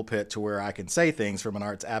bully pulpit to where I can say things from an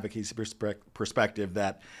arts advocacy perspective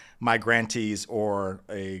that my grantees or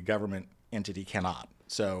a government entity cannot.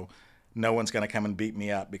 So no one's going to come and beat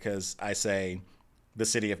me up because I say the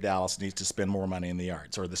city of Dallas needs to spend more money in the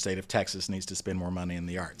arts, or the state of Texas needs to spend more money in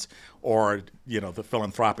the arts, or the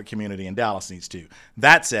philanthropic community in Dallas needs to.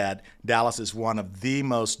 That said, Dallas is one of the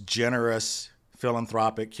most generous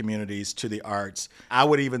philanthropic communities to the arts. I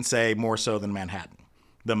would even say more so than Manhattan.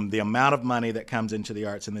 The amount of money that comes into the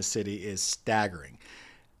arts in this city is staggering.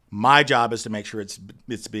 My job is to make sure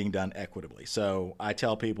it's being done equitably. So I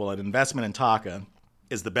tell people an investment in Taka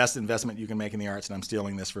is the best investment you can make in the arts, and I'm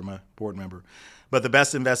stealing this from a board member, but the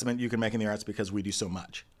best investment you can make in the arts because we do so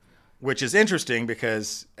much, which is interesting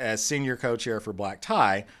because as senior co-chair for Black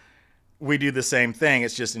Tie, we do the same thing.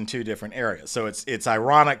 It's just in two different areas. So it's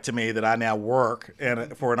ironic to me that I now work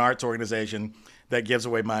for an arts organization that gives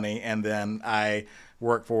away money, and then I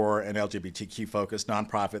work for an LGBTQ-focused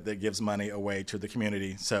nonprofit that gives money away to the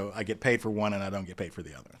community. So I get paid for one and I don't get paid for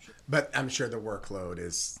the other. But I'm sure the workload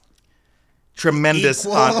is tremendous.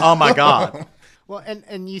 Oh my God. Well,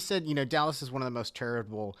 and you said, Dallas is one of the most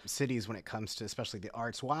charitable cities when it comes to especially the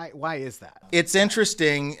arts. Why is that? It's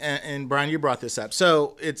interesting, and Brian, you brought this up.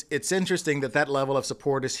 So it's interesting that level of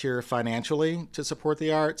support is here financially to support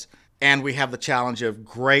the arts, and we have the challenge of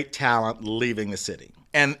great talent leaving the city.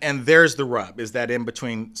 And there's the rub, is that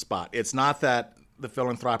in-between spot. It's not that the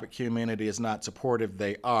philanthropic community is not supportive.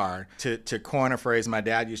 They are. To coin a phrase my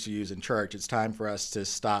dad used to use in church, it's time for us to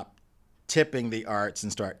stop tipping the arts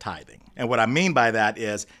and start tithing. And what I mean by that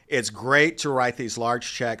is it's great to write these large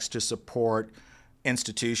checks to support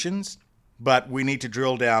institutions, but we need to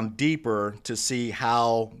drill down deeper to see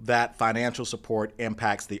how that financial support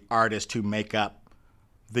impacts the artists who make up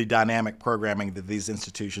the dynamic programming that these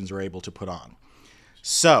institutions are able to put on.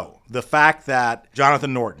 So the fact that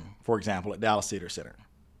Jonathan Norton, for example, at Dallas Theater Center,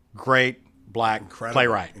 great Black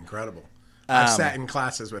playwright. Incredible. I've sat in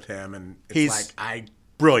classes with him, and it's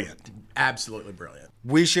brilliant. Absolutely brilliant.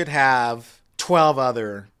 We should have 12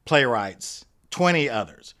 other playwrights, 20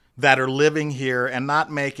 others that are living here and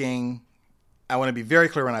not making, I want to be very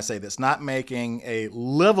clear when I say this, not making a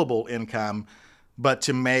livable income, but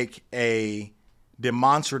to make a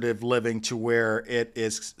demonstrative living to where it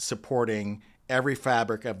is supporting every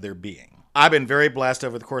fabric of their being. I've been very blessed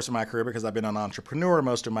over the course of my career because I've been an entrepreneur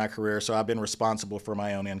most of my career, so I've been responsible for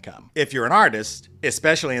my own income. If you're an artist,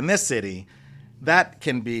 especially in this city, that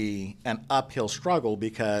can be an uphill struggle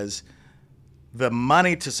because the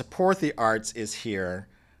money to support the arts is here,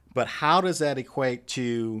 but how does that equate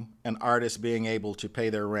to an artist being able to pay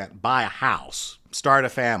their rent, buy a house, start a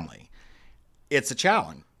family? It's a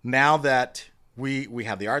challenge. Now that we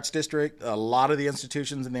have the Arts District, a lot of the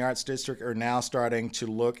institutions in the Arts District are now starting to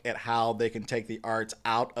look at how they can take the arts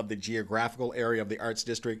out of the geographical area of the Arts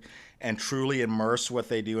District and truly immerse what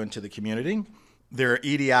they do into the community. There are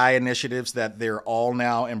EDI initiatives that they're all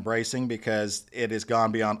now embracing because it has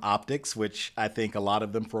gone beyond optics, which I think a lot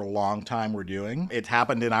of them for a long time were doing. It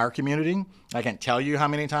happened in our community. I can't tell you how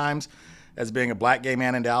many times, as being a Black gay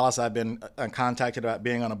man in Dallas, I've been contacted about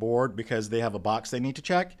being on a board because they have a box they need to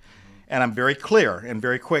check. And I'm very clear and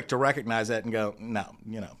very quick to recognize that and go, no,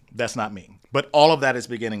 that's not me. But all of that is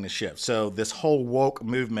beginning to shift. So this whole woke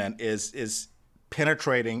movement is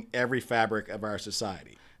penetrating every fabric of our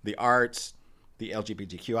society. The arts, the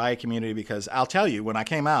LGBTQI community, because I'll tell you, when I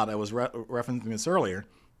came out, I was referencing this earlier,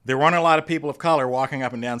 there weren't a lot of people of color walking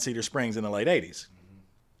up and down Cedar Springs in the late 80s.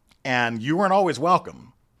 And you weren't always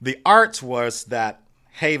welcome. The arts was that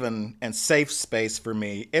haven and safe space for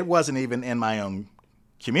me. It wasn't even in my own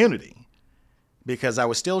community because I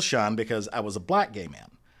was still shunned because I was a Black gay man.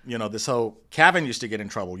 This whole Kevin used to get in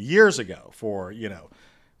trouble years ago for,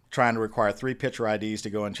 trying to require 3 picture IDs to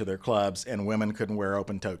go into their clubs, and women couldn't wear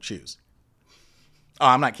open-toed shoes. Oh,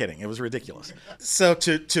 I'm not kidding. It was ridiculous. So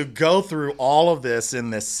to go through all of this in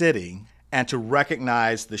this city and to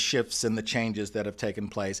recognize the shifts and the changes that have taken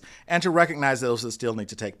place and to recognize those that still need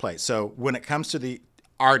to take place. So when it comes to the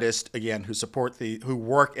artists, again, who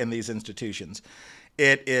work in these institutions,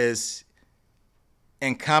 it is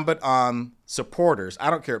incumbent on supporters, I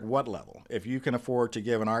don't care at what level, if you can afford to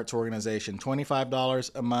give an arts organization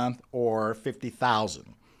 $25 a month or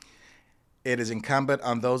 $50,000, it is incumbent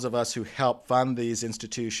on those of us who help fund these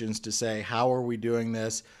institutions to say, how are we doing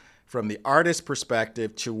this from the artist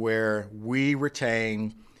perspective to where we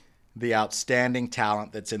retain the outstanding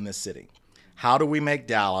talent that's in this city? How do we make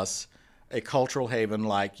Dallas a cultural haven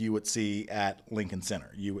like you would see at Lincoln Center,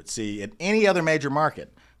 you would see in any other major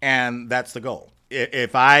market? And that's the goal.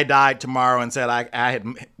 If I died tomorrow and said I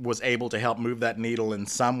was able to help move that needle in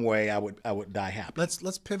some way, I would die happy.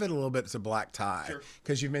 Let's pivot a little bit to black tie,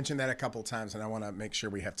 because you've mentioned that a couple of times, and I want to make sure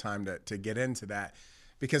we have time to get into that,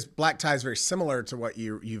 because black tie is very similar to what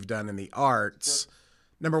you've done in the arts. Sure.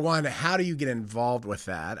 Number one, how do you get involved with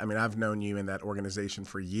that? I mean, I've known you in that organization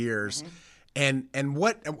for years. Mm-hmm. And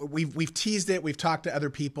what we've teased it. We've talked to other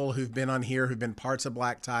people who've been on here, who've been parts of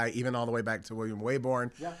black tie, even all the way back to William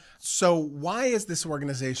Wayborn. Yeah. So why is this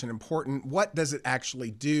organization important? What does it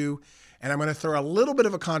actually do? And I'm going to throw a little bit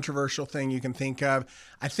of a controversial thing you can think of.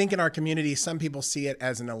 I think in our community, some people see it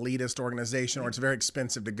as an elitist organization, or it's very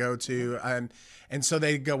expensive to go to. And so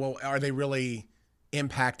they go, well, are they really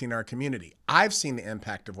impacting our community? I've seen the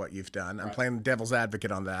impact of what you've done. I'm playing devil's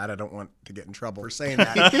advocate on that. I don't want to get in trouble for saying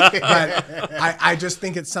that. But I just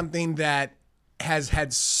think it's something that has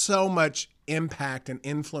had so much impact and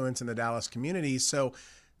influence in the Dallas community. So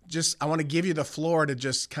I want to give you the floor to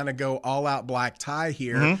just kind of go all out black tie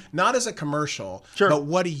here, not as a commercial, but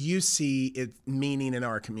what do you see it meaning in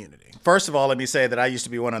our community? First of all, let me say that I used to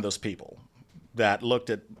be one of those people that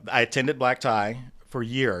I attended black tie for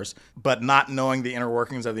years, but not knowing the inner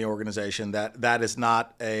workings of the organization. That is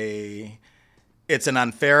not it's an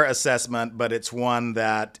unfair assessment, but it's one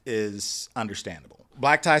that is understandable.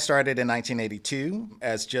 Black tie started in 1982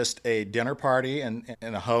 as just a dinner party in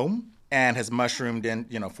a home, and has mushroomed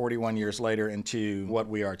in, 41 years later into what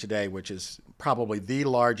we are today, which is probably the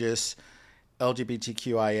largest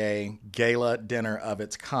LGBTQIA gala dinner of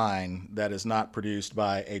its kind that is not produced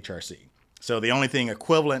by HRC. So the only thing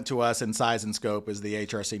equivalent to us in size and scope is the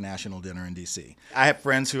HRC National Dinner in D.C. I have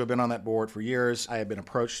friends who have been on that board for years. I have been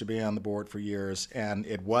approached to be on the board for years, and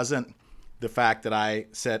it wasn't the fact that I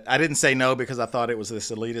didn't say no because I thought it was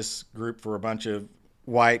this elitist group for a bunch of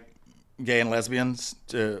white gay and lesbians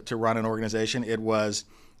to run an organization.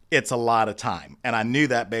 It's a lot of time. And I knew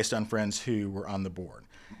that based on friends who were on the board.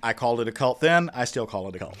 I called it a cult then. I still call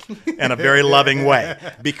it a cult in a very loving way,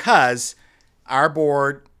 because our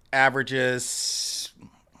board averages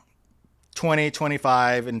 20,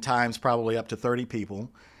 25, and times probably up to 30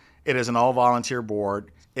 people. It is an all-volunteer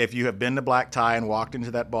board. If you have been to black tie and walked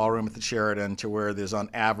into that ballroom at the Sheraton, to where there's on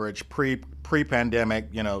average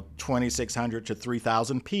pre-pandemic, 2,600 to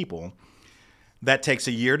 3,000 people, that takes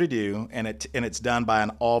a year to do, and it's done by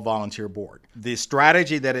an all-volunteer board. The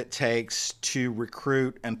strategy that it takes to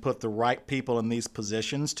recruit and put the right people in these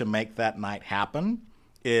positions to make that night happen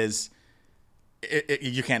is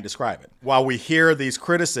you can't describe it. While we hear these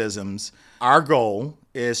criticisms, our goal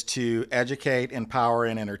is to educate, empower,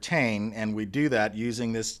 and entertain, and we do that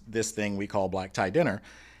using this thing we call Black Tie Dinner,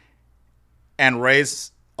 and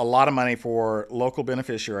raise a lot of money for local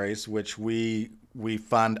beneficiaries, which we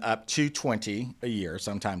fund up to 20 a year.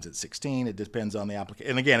 Sometimes it's 16. It depends on the application.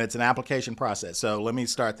 And again, it's an application process. So let me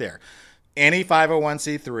start there. Any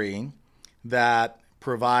 501c3 that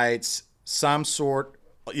provides some sort,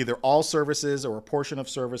 either all services or a portion of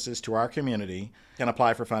services to our community, can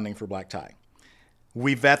apply for funding for black tie.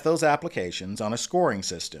 We vet those applications on a scoring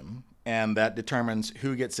system, and that determines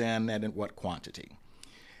who gets in and in what quantity.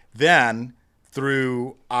 Then,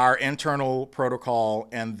 through our internal protocol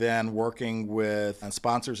and then working with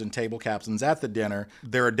sponsors and table captains at the dinner,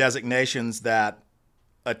 there are designations that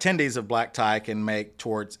attendees of black tie can make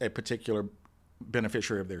towards a particular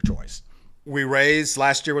beneficiary of their choice.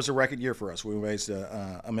 Last year was a record year for us. We raised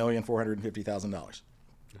 $1,450,000.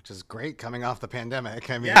 Which is great coming off the pandemic.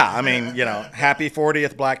 Happy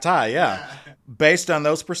 40th black tie, yeah. Based on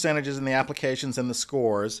those percentages in the applications and the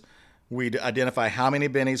scores, we identify how many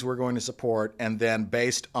bennies we're going to support, and then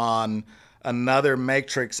based on another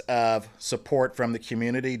matrix of support from the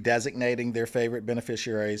community designating their favorite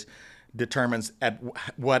beneficiaries, determines at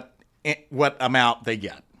what amount they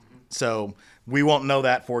get. So we won't know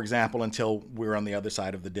that, for example, until we're on the other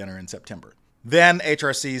side of the dinner in September. Then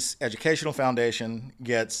HRC's Educational Foundation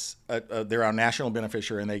gets, they're our national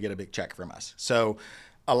beneficiary, and they get a big check from us. So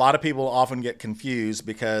a lot of people often get confused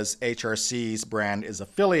because HRC's brand is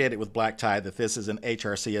affiliated with Black Tie that this is an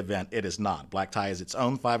HRC event. It is not. Black Tie is its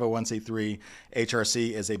own 501c3.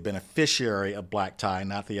 HRC is a beneficiary of Black Tie,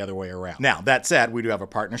 not the other way around. Now, that said, we do have a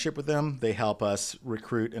partnership with them. They help us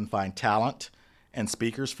recruit and find talent and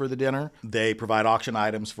speakers for the dinner. They provide auction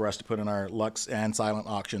items for us to put in our Lux and silent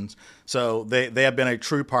auctions. So they have been a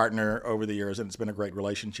true partner over the years, and it's been a great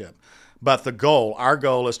relationship. But our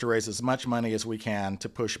goal is to raise as much money as we can to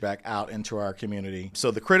push back out into our community.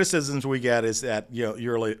 So the criticisms we get is that you're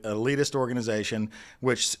an elitist organization,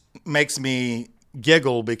 which makes me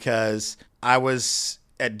giggle because I was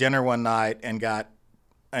at dinner one night and got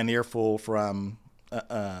an earful from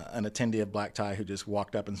an attendee of Black Tie who just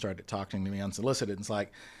walked up and started talking to me unsolicited. It's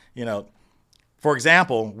like, for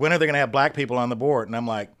example, when are they going to have black people on the board? And I'm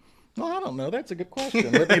like, well, I don't know. That's a good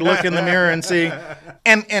question. Let me look in the mirror and see.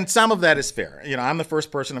 And some of that is fair. I'm the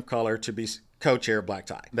first person of color to be co-chair of Black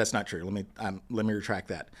Tie. That's not true. Let me retract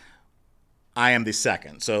that. I am the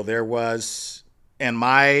second. So there was, in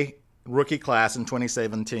my rookie class in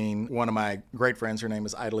 2017, one of my great friends, her name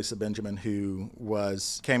is Idalisa Benjamin, who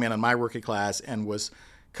came in my rookie class and was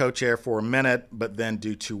co-chair for a minute, but then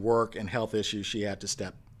due to work and health issues, she had to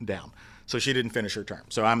step down. So she didn't finish her term.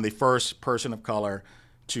 So I'm the first person of color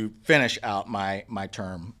to finish out my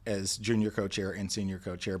term as junior co-chair and senior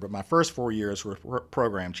co-chair. But my first 4 years were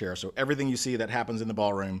program chair. So everything you see that happens in the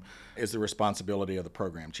ballroom is the responsibility of the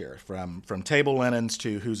program chair, from table linens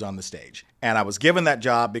to who's on the stage. And I was given that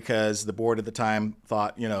job because the board at the time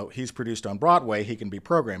thought, he's produced on Broadway, he can be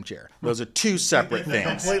program chair. Those are two separate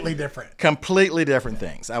things. Completely different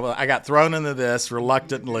things. I got thrown into this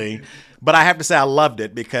reluctantly. But I have to say I loved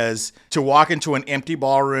it, because to walk into an empty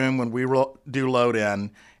ballroom when we do load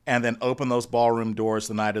in and then open those ballroom doors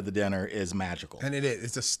the night of the dinner is magical. And it is.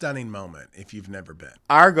 It's a stunning moment if you've never been.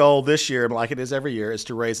 Our goal this year, like it is every year, is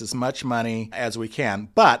to raise as much money as we can.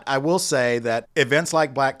 But I will say that events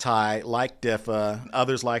like Black Tie, like DIFA,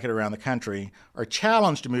 others like it around the country, are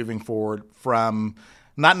challenged moving forward from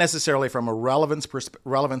not necessarily from a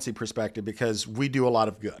relevancy perspective, because we do a lot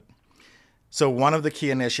of good. So one of the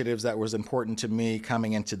key initiatives that was important to me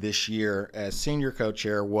coming into this year as senior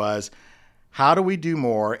co-chair was, how do we do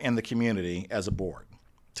more in the community as a board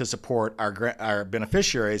to support our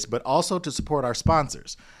beneficiaries, but also to support our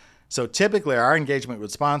sponsors? So typically our engagement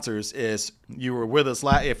with sponsors is, you were with us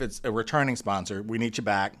if it's a returning sponsor, we need you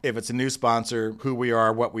back. If it's a new sponsor, who we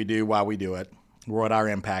are, what we do, why we do it, what our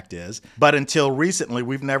impact is. But until recently,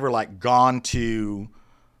 we've never gone to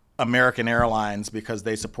American Airlines because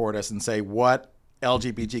they support us and say, what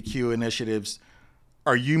LGBTQ initiatives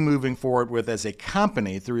are you moving forward with as a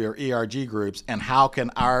company through your ERG groups, and how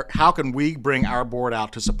can we bring our board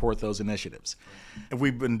out to support those initiatives? And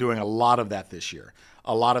we've been doing a lot of that this year.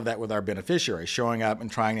 A lot of that with our beneficiaries, showing up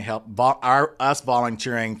and trying to help us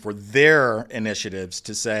volunteering for their initiatives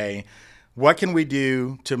to say, what can we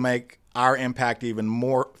do to make our impact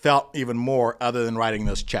felt even more other than writing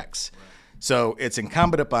those checks? So it's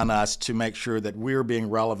incumbent upon us to make sure that we're being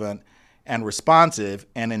relevant and responsive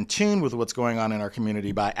and in tune with what's going on in our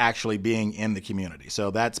community by actually being in the community. So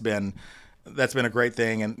that's been a great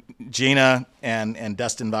thing. And Gina and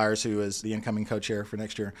Dustin Byers, who is the incoming co-chair for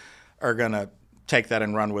next year, are going to take that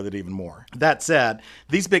and run with it even more. That said,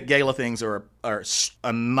 these big gala things are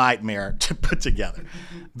a nightmare to put together.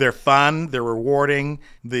 They're fun, they're rewarding,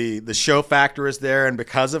 the show factor is there, and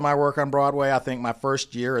because of my work on Broadway, I think my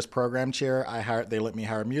first year as program chair, they let me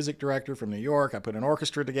hire a music director from New York. I put an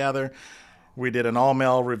orchestra together. We did an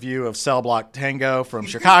all-male review of Cell Block Tango from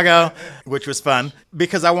Chicago, which was fun,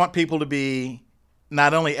 because I want people to be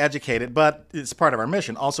not only educated, but it's part of our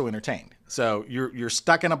mission, also entertained. So you're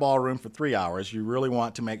stuck in a ballroom for 3 hours. You really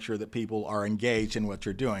want to make sure that people are engaged in what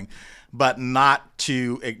you're doing, but not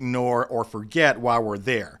to ignore or forget why we're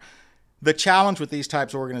there. The challenge with these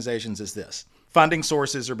types of organizations is this. Funding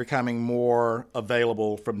sources are becoming more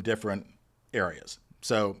available from different areas.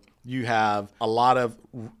 So you have a lot of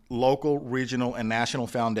local, regional, and national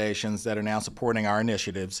foundations that are now supporting our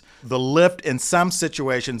initiatives. The lift in some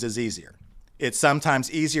situations is easier. It's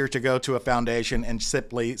sometimes easier to go to a foundation and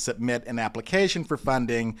simply submit an application for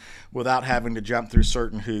funding without having to jump through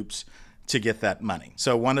certain hoops to get that money.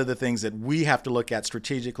 So one of the things that we have to look at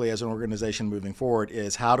strategically as an organization moving forward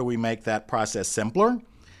is, how do we make that process simpler,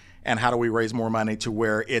 and how do we raise more money to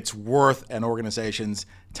where it's worth an organization's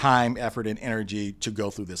time, effort, and energy to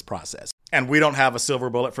go through this process? And we don't have a silver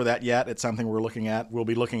bullet for that yet. It's something we're looking at. We'll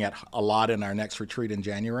be looking at a lot in our next retreat in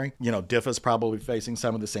January. DIFA's probably facing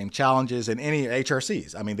some of the same challenges, and any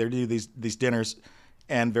HRCs. I mean, they do these dinners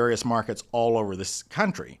in various markets all over this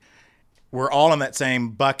country. We're all in that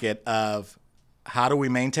same bucket of how do we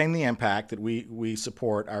maintain the impact that we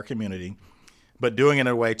support our community, but doing it in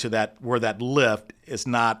a way where that lift is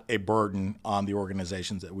not a burden on the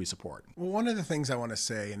organizations that we support. Well, one of the things I want to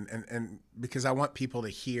say, and because I want people to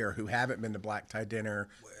hear who haven't been to Black Tie Dinner,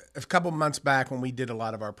 a couple months back when we did a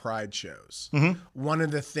lot of our Pride shows, one of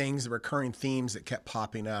the recurring themes that kept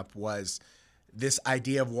popping up was this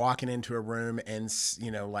idea of walking into a room and,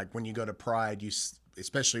 like when you go to Pride,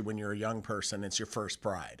 especially when you're a young person, it's your first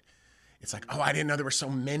Pride. It's like, oh, I didn't know there were so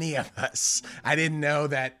many of us. I didn't know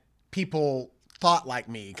that people thought like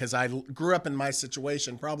me, because I grew up in my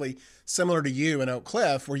situation, probably similar to you in Oak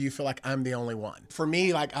Cliff, where you feel like I'm the only one. For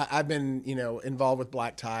me, like I've been, involved with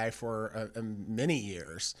Black Tie for many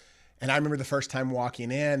years. And I remember the first time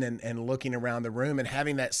walking in and looking around the room and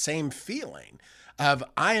having that same feeling of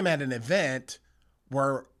I am at an event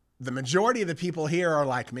where the majority of the people here are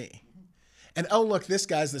like me. And, oh, look, this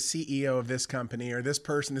guy's the CEO of this company, or this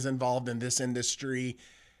person is involved in this industry,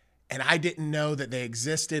 and I didn't know that they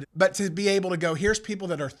existed. But to be able to go, here's people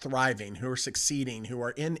that are thriving, who are succeeding, who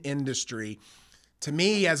are in industry. To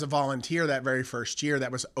me, as a volunteer that very first year,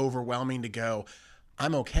 that was overwhelming to go,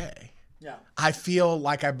 I'm okay. Yeah. I feel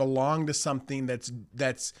like I belong to something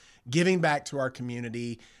that's giving back to our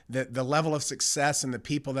community. The level of success and the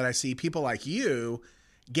people that I see, people like you,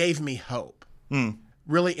 gave me hope.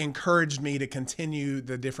 Really encouraged me to continue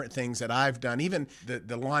the different things that I've done. Even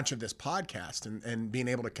the launch of this podcast and being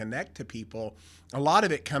able to connect to people, a lot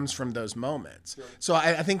of it comes from those moments. Sure. So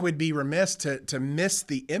I think we'd be remiss to miss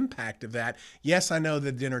the impact of that. Yes, I know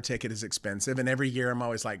the dinner ticket is expensive, and every year I'm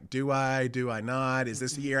always like, do I not? Is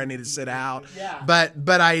this the year I need to sit out? Yeah.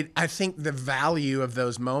 But I think the value of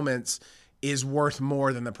those moments is worth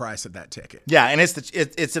more than the price of that ticket. Yeah, and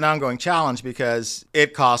it's an ongoing challenge because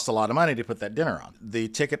it costs a lot of money to put that dinner on. The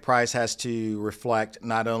ticket price has to reflect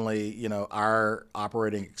not only, our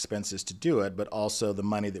operating expenses to do it, but also the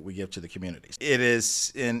money that we give to the communities. It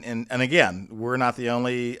is, and again, we're not the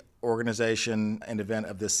only organization and event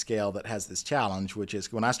of this scale that has this challenge, which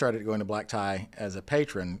is when I started going to Black Tie as a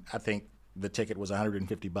patron, I think the ticket was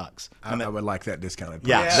 $150. I would like that discounted price.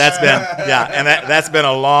 Yeah, that's been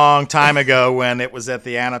a long time ago when it was at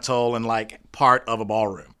the Anatole and like part of a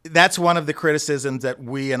ballroom. That's one of the criticisms that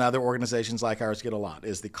we and other organizations like ours get a lot,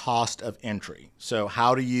 is the cost of entry. So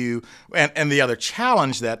how do you, and the other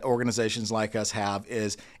challenge that organizations like us have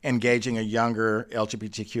is engaging a younger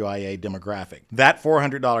LGBTQIA demographic. That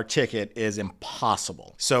 $400 ticket is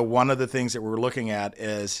impossible. So one of the things that we're looking at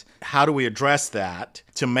is how do we address that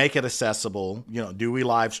to make it accessible? Do we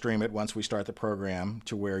live stream it once we start the program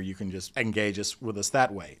to where you can just engage with us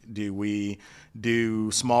that way? Do we do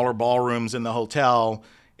smaller ballrooms in the hotel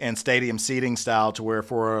and stadium seating style to where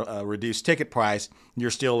for a reduced ticket price, you're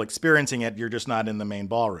still experiencing it, you're just not in the main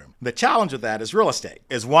ballroom? The challenge with that is real estate.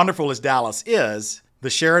 As wonderful as Dallas is, the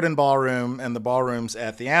Sheraton Ballroom and the ballrooms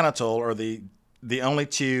at the Anatole are the only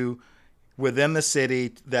two within the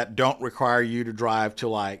city that don't require you to drive to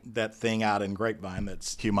like that thing out in Grapevine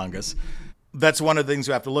that's humongous. That's one of the things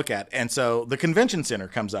we have to look at. And so the convention center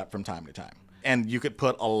comes up from time to time. And you could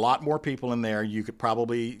put a lot more people in there. You could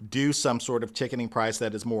probably do some sort of ticketing price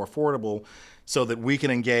that is more affordable so that we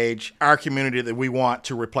can engage our community that we want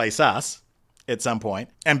to replace us at some point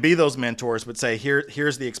and be those mentors, but say,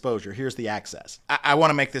 here's the exposure, here's the access. I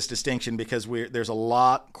want to make this distinction because there's a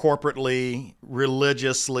lot corporately,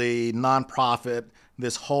 religiously, nonprofit,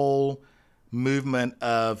 this whole movement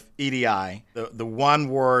of EDI. The one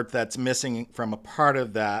word that's missing from a part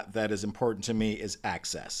of that is important to me is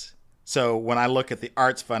access. So when I look at the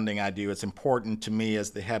arts funding I do, it's important to me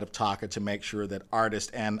as the head of TACA to make sure that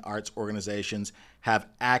artists and arts organizations have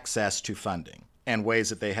access to funding in ways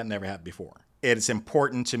that they had never had before. It's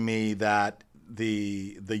important to me that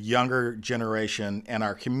the younger generation and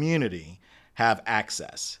our community have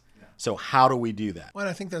access. So how do we do that? Well,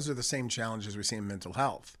 I think those are the same challenges we see in mental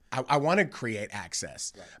health. I want to create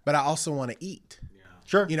access, but I also want to eat. Yeah.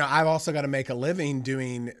 Sure. I've also got to make a living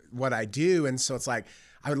doing what I do. And so it's like,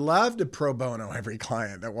 I would love to pro bono every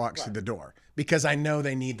client that walks through the door because I know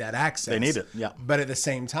they need that access. They need it, yeah. But at the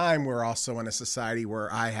same time, we're also in a society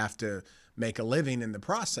where I have to make a living in the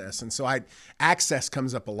process. And so access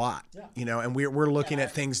comes up a lot, and we're looking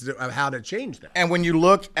at things of how to change that. And when you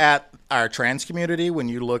look at our trans community, when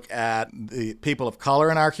you look at the people of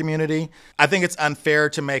color in our community, I think it's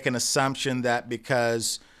unfair to make an assumption that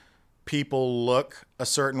because people look a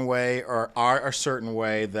certain way or are a certain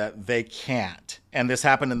way that they can't. And this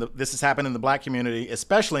has happened in the Black community,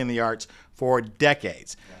 especially in the arts, for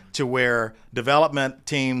decades, to where development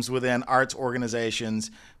teams within arts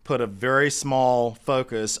organizations put a very small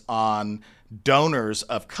focus on donors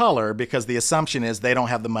of color because the assumption is they don't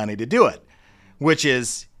have the money to do it, which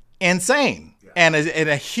is insane. And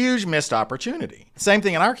a huge missed opportunity. Same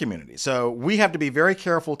thing in our community. So we have to be very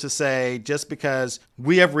careful to say, just because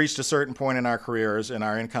we have reached a certain point in our careers and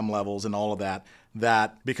our income levels and all of that,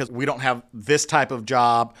 that because we don't have this type of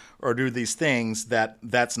job or do these things,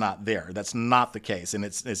 that's not there. That's not the case. And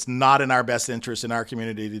it's not in our best interest in our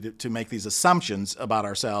community to make these assumptions about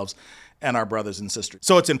ourselves and our brothers and sisters.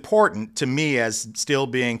 So it's important to me, as still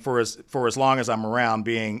being, for as long as I'm around,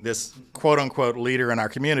 being this quote unquote leader in our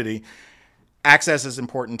community, access is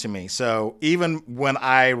important to me. So even when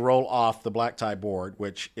I roll off the Black Tie board,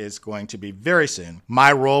 which is going to be very soon,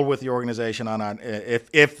 my role with the organization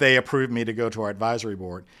if they approve me to go to our advisory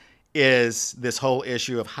board, is this whole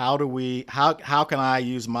issue of how can I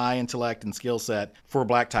use my intellect and skill set for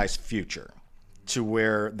Black Tie's future, to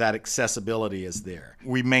where that accessibility is there.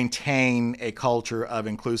 We maintain a culture of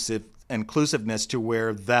inclusiveness to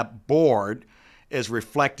where that board is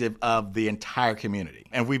reflective of the entire community.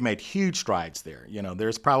 And we've made huge strides there.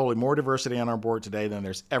 There's probably more diversity on our board today than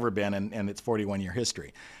there's ever been in its 41-year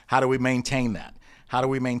history. How do we maintain that? How do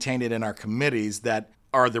we maintain it in our committees that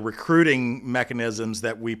are the recruiting mechanisms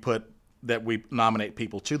that we nominate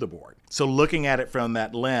people to the board? So looking at it from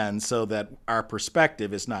that lens so that our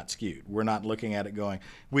perspective is not skewed. We're not looking at it going,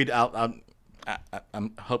 I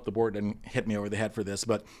hope the board didn't hit me over the head for this,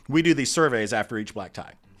 but we do these surveys after each Black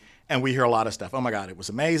Tie. And we hear a lot of stuff. Oh my God, it was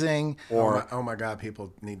amazing. Or oh my God,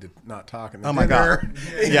 people need to not talk in the dinner. God,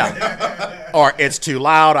 yeah. Or it's too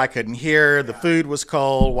loud, I couldn't hear. The food was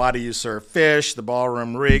cold. Why do you serve fish? The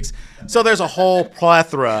ballroom reeks. So there's a whole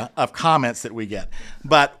plethora of comments that we get.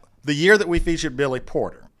 But the year that we featured Billy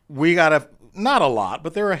Porter, we got not a lot,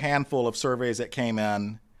 but there were a handful of surveys that came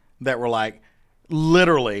in that were like,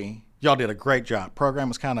 literally, y'all did a great job. Program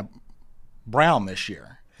was kind of brown this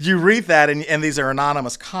year. You read that, and these are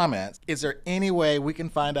anonymous comments. Is there any way we can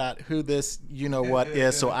find out who this you-know-what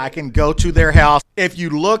is so I can go to their house? If you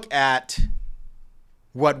look at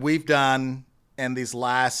what we've done in these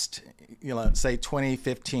last, say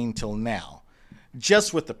 2015 till now,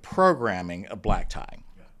 just with the programming of Black Tie,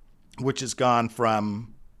 which has gone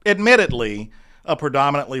from, admittedly, a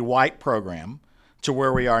predominantly white program to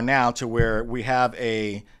where we are now, to where we have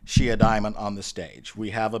a Shea Diamond on the stage.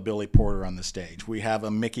 We have a Billy Porter on the stage. We have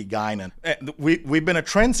a Mickey Guinan. We've been a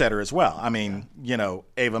trendsetter as well. I mean,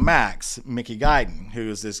 Ava Max, Mickey Guinan, who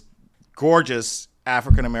is this gorgeous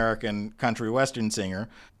African-American country western singer.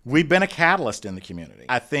 We've been a catalyst in the community.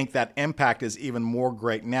 I think that impact is even more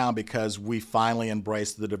great now because we finally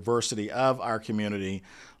embraced the diversity of our community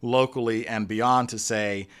locally and beyond, to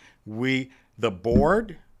say the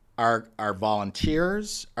board, our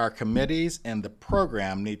volunteers, our committees, and the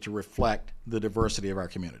program need to reflect the diversity of our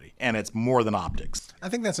community. And it's more than optics. I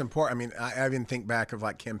think that's important. I mean, I even think back of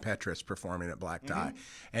like Kim Petras performing at Black Tie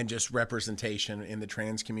and just representation in the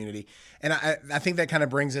trans community. And I think that kind of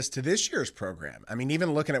brings us to this year's program. I mean,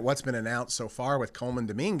 even looking at what's been announced so far with Coleman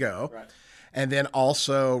Domingo, right, and then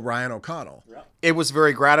also Ryan O'Connell. Right. It was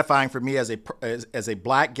very gratifying for me as a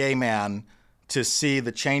Black gay man to see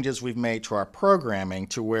the changes we've made to our programming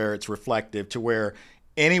to where it's reflective, to where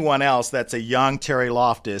anyone else that's a young Terry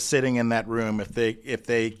Loftis sitting in that room, if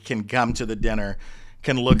they can come to the dinner,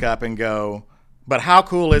 can look up and go, but how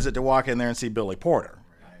cool is it to walk in there and see Billy Porter?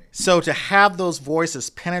 Right. So to have those voices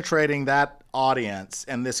penetrating that audience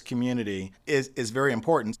and this community is very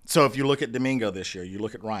important. So if you look at Domingo this year, you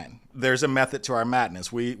look at Ryan, there's a method to our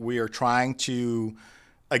madness. We are trying to,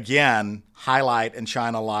 again, highlight and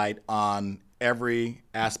shine a light on every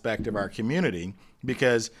aspect of our community,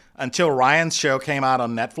 because until Ryan's show came out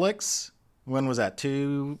on Netflix, when was that,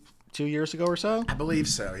 two years ago or so? I believe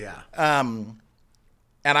so, yeah. And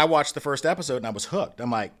I watched the first episode and I was hooked.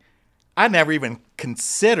 I'm like, I never even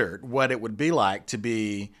considered what it would be like to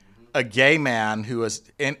be a gay man who is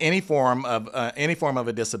in any form of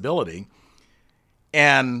a disability,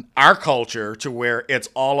 and our culture to where it's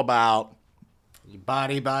all about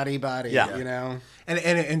body, yeah.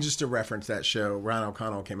 And just to reference that show, Ryan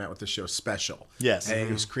O'Connell came out with the show Special. Yes. And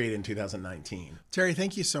it was created in 2019. Terry,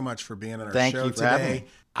 thank you so much for being on our thank show you for today. having me.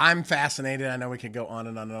 I'm fascinated. I know we could go on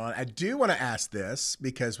and on and on. I do want to ask this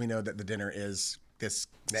because we know that the dinner is this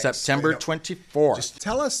next September 24th. Just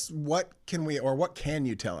tell us what can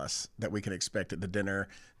you tell us that we can expect at the dinner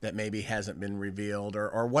that maybe hasn't been revealed,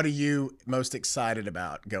 or what are you most excited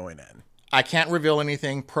about going in? I can't reveal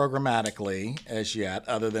anything programmatically as yet,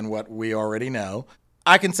 other than what we already know.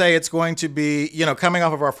 I can say it's going to be, coming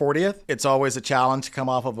off of our 40th, it's always a challenge to come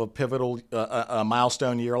off of a pivotal, a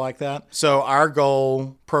milestone year like that. So our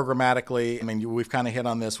goal programmatically, we've kind of hit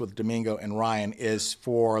on this with Domingo and Ryan, is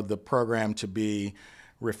for the program to be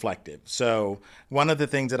reflective. So one of the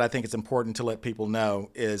things that I think is important to let people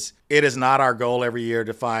know is it is not our goal every year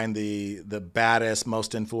to find the baddest,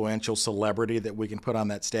 most influential celebrity that we can put on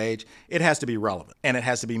that stage. It has to be relevant and it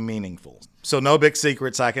has to be meaningful. So no big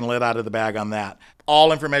secrets I can let out of the bag on that.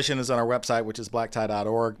 All information is on our website, which is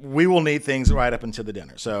blacktie.org. We will need things right up until the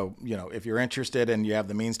dinner. So, if you're interested and you have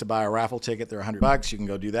the means to buy a raffle ticket, they're $100. You can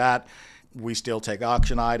go do that. We still take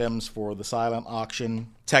auction items for the silent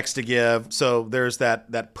auction, text to give. So there's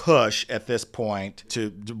that push at this point to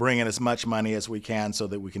bring in as much money as we can so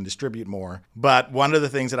that we can distribute more. But one of the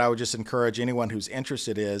things that I would just encourage anyone who's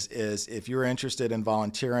interested is if you're interested in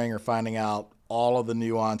volunteering or finding out all of the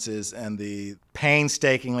nuances and the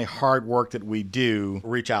painstakingly hard work that we do,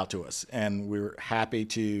 reach out to us. And we're happy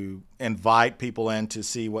to invite people in to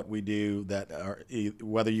see what we do, that are,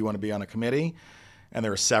 whether you want to be on a committee, and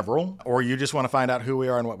there are several, or you just want to find out who we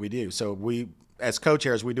are and what we do. So we, as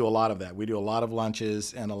co-chairs, we do a lot of that. We do a lot of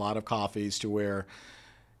lunches and a lot of coffees to where,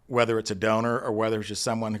 whether it's a donor or whether it's just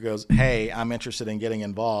someone who goes, hey, I'm interested in getting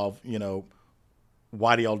involved,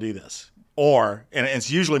 why do y'all do this? Or, and it's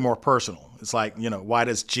usually more personal. It's like, why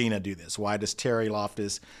does Gina do this? Why does Terry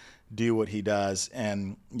Loftis do what he does?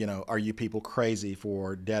 And, are you people crazy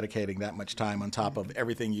for dedicating that much time on top of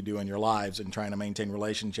everything you do in your lives and trying to maintain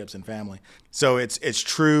relationships and family? So it's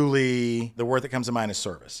truly, the word that comes to mind is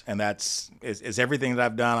service. And that's everything that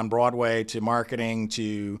I've done on Broadway, to marketing,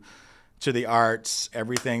 to the arts.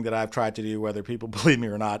 Everything that I've tried to do, whether people believe me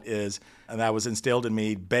or not, and that was instilled in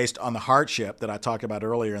me based on the hardship that I talked about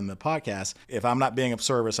earlier in the podcast. If I'm not being of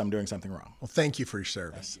service, I'm doing something wrong. Well, thank you for your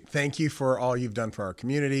service. Thank you for all you've done for our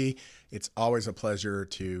community. It's always a pleasure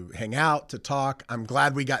to hang out, to talk. I'm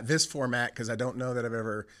glad we got this format because I don't know that I've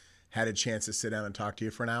ever had a chance to sit down and talk to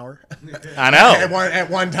you for an hour. I know. at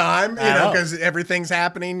one time, because everything's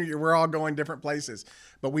happening. We're all going different places.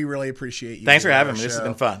 But we really appreciate you. Thanks for having me. This has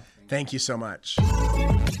been fun. Thank you so much.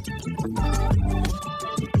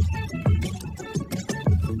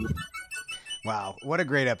 Wow, what a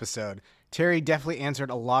great episode. Terry definitely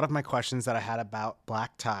answered a lot of my questions that I had about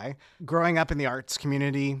Black Tie. Growing up in the arts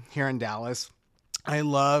community here in Dallas, I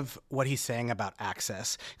love what he's saying about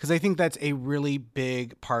access, because I think that's a really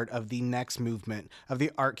big part of the next movement of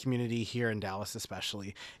the art community here in Dallas,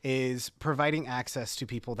 especially, is providing access to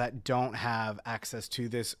people that don't have access to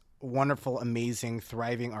this wonderful, amazing,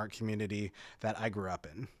 thriving art community that I grew up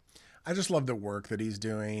in. I just love the work that he's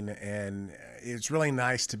doing, and it's really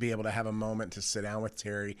nice to be able to have a moment to sit down with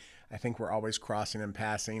Terry. I think we're always crossing and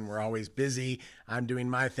passing. We're always busy. I'm doing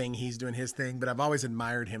my thing, he's doing his thing, but I've always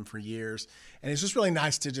admired him for years. And it's just really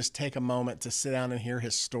nice to just take a moment to sit down and hear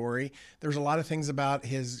his story. There's a lot of things about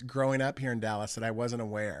his growing up here in Dallas that I wasn't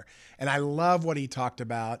aware. And I love what he talked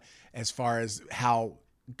about as far as how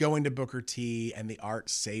going to Booker T and the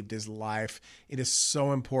arts saved his life. It is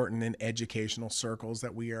so important in educational circles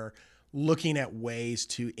that we are looking at ways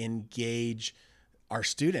to engage our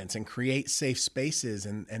students and create safe spaces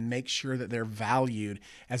and make sure that they're valued,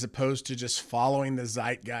 as opposed to just following the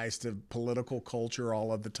zeitgeist of political culture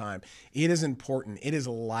all of the time. It is important. It is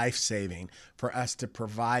life-saving for us to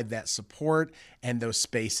provide that support and those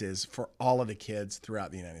spaces for all of the kids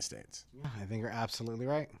throughout the United States. Yeah, I think you're absolutely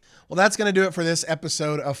right. Well, that's going to do it for this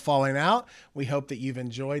episode of Falling Out. We hope that you've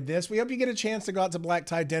enjoyed this. We hope you get a chance to go out to Black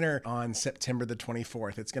Tie Dinner on September the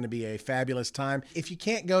 24th. It's going to be a fabulous time. If you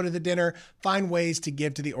can't go to the dinner, find ways to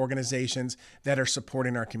give to the organizations that are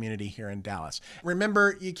supporting our community here in Dallas.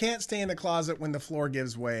 Remember, you can't stay in the closet when the floor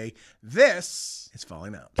gives way. This is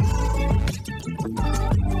Falling Out.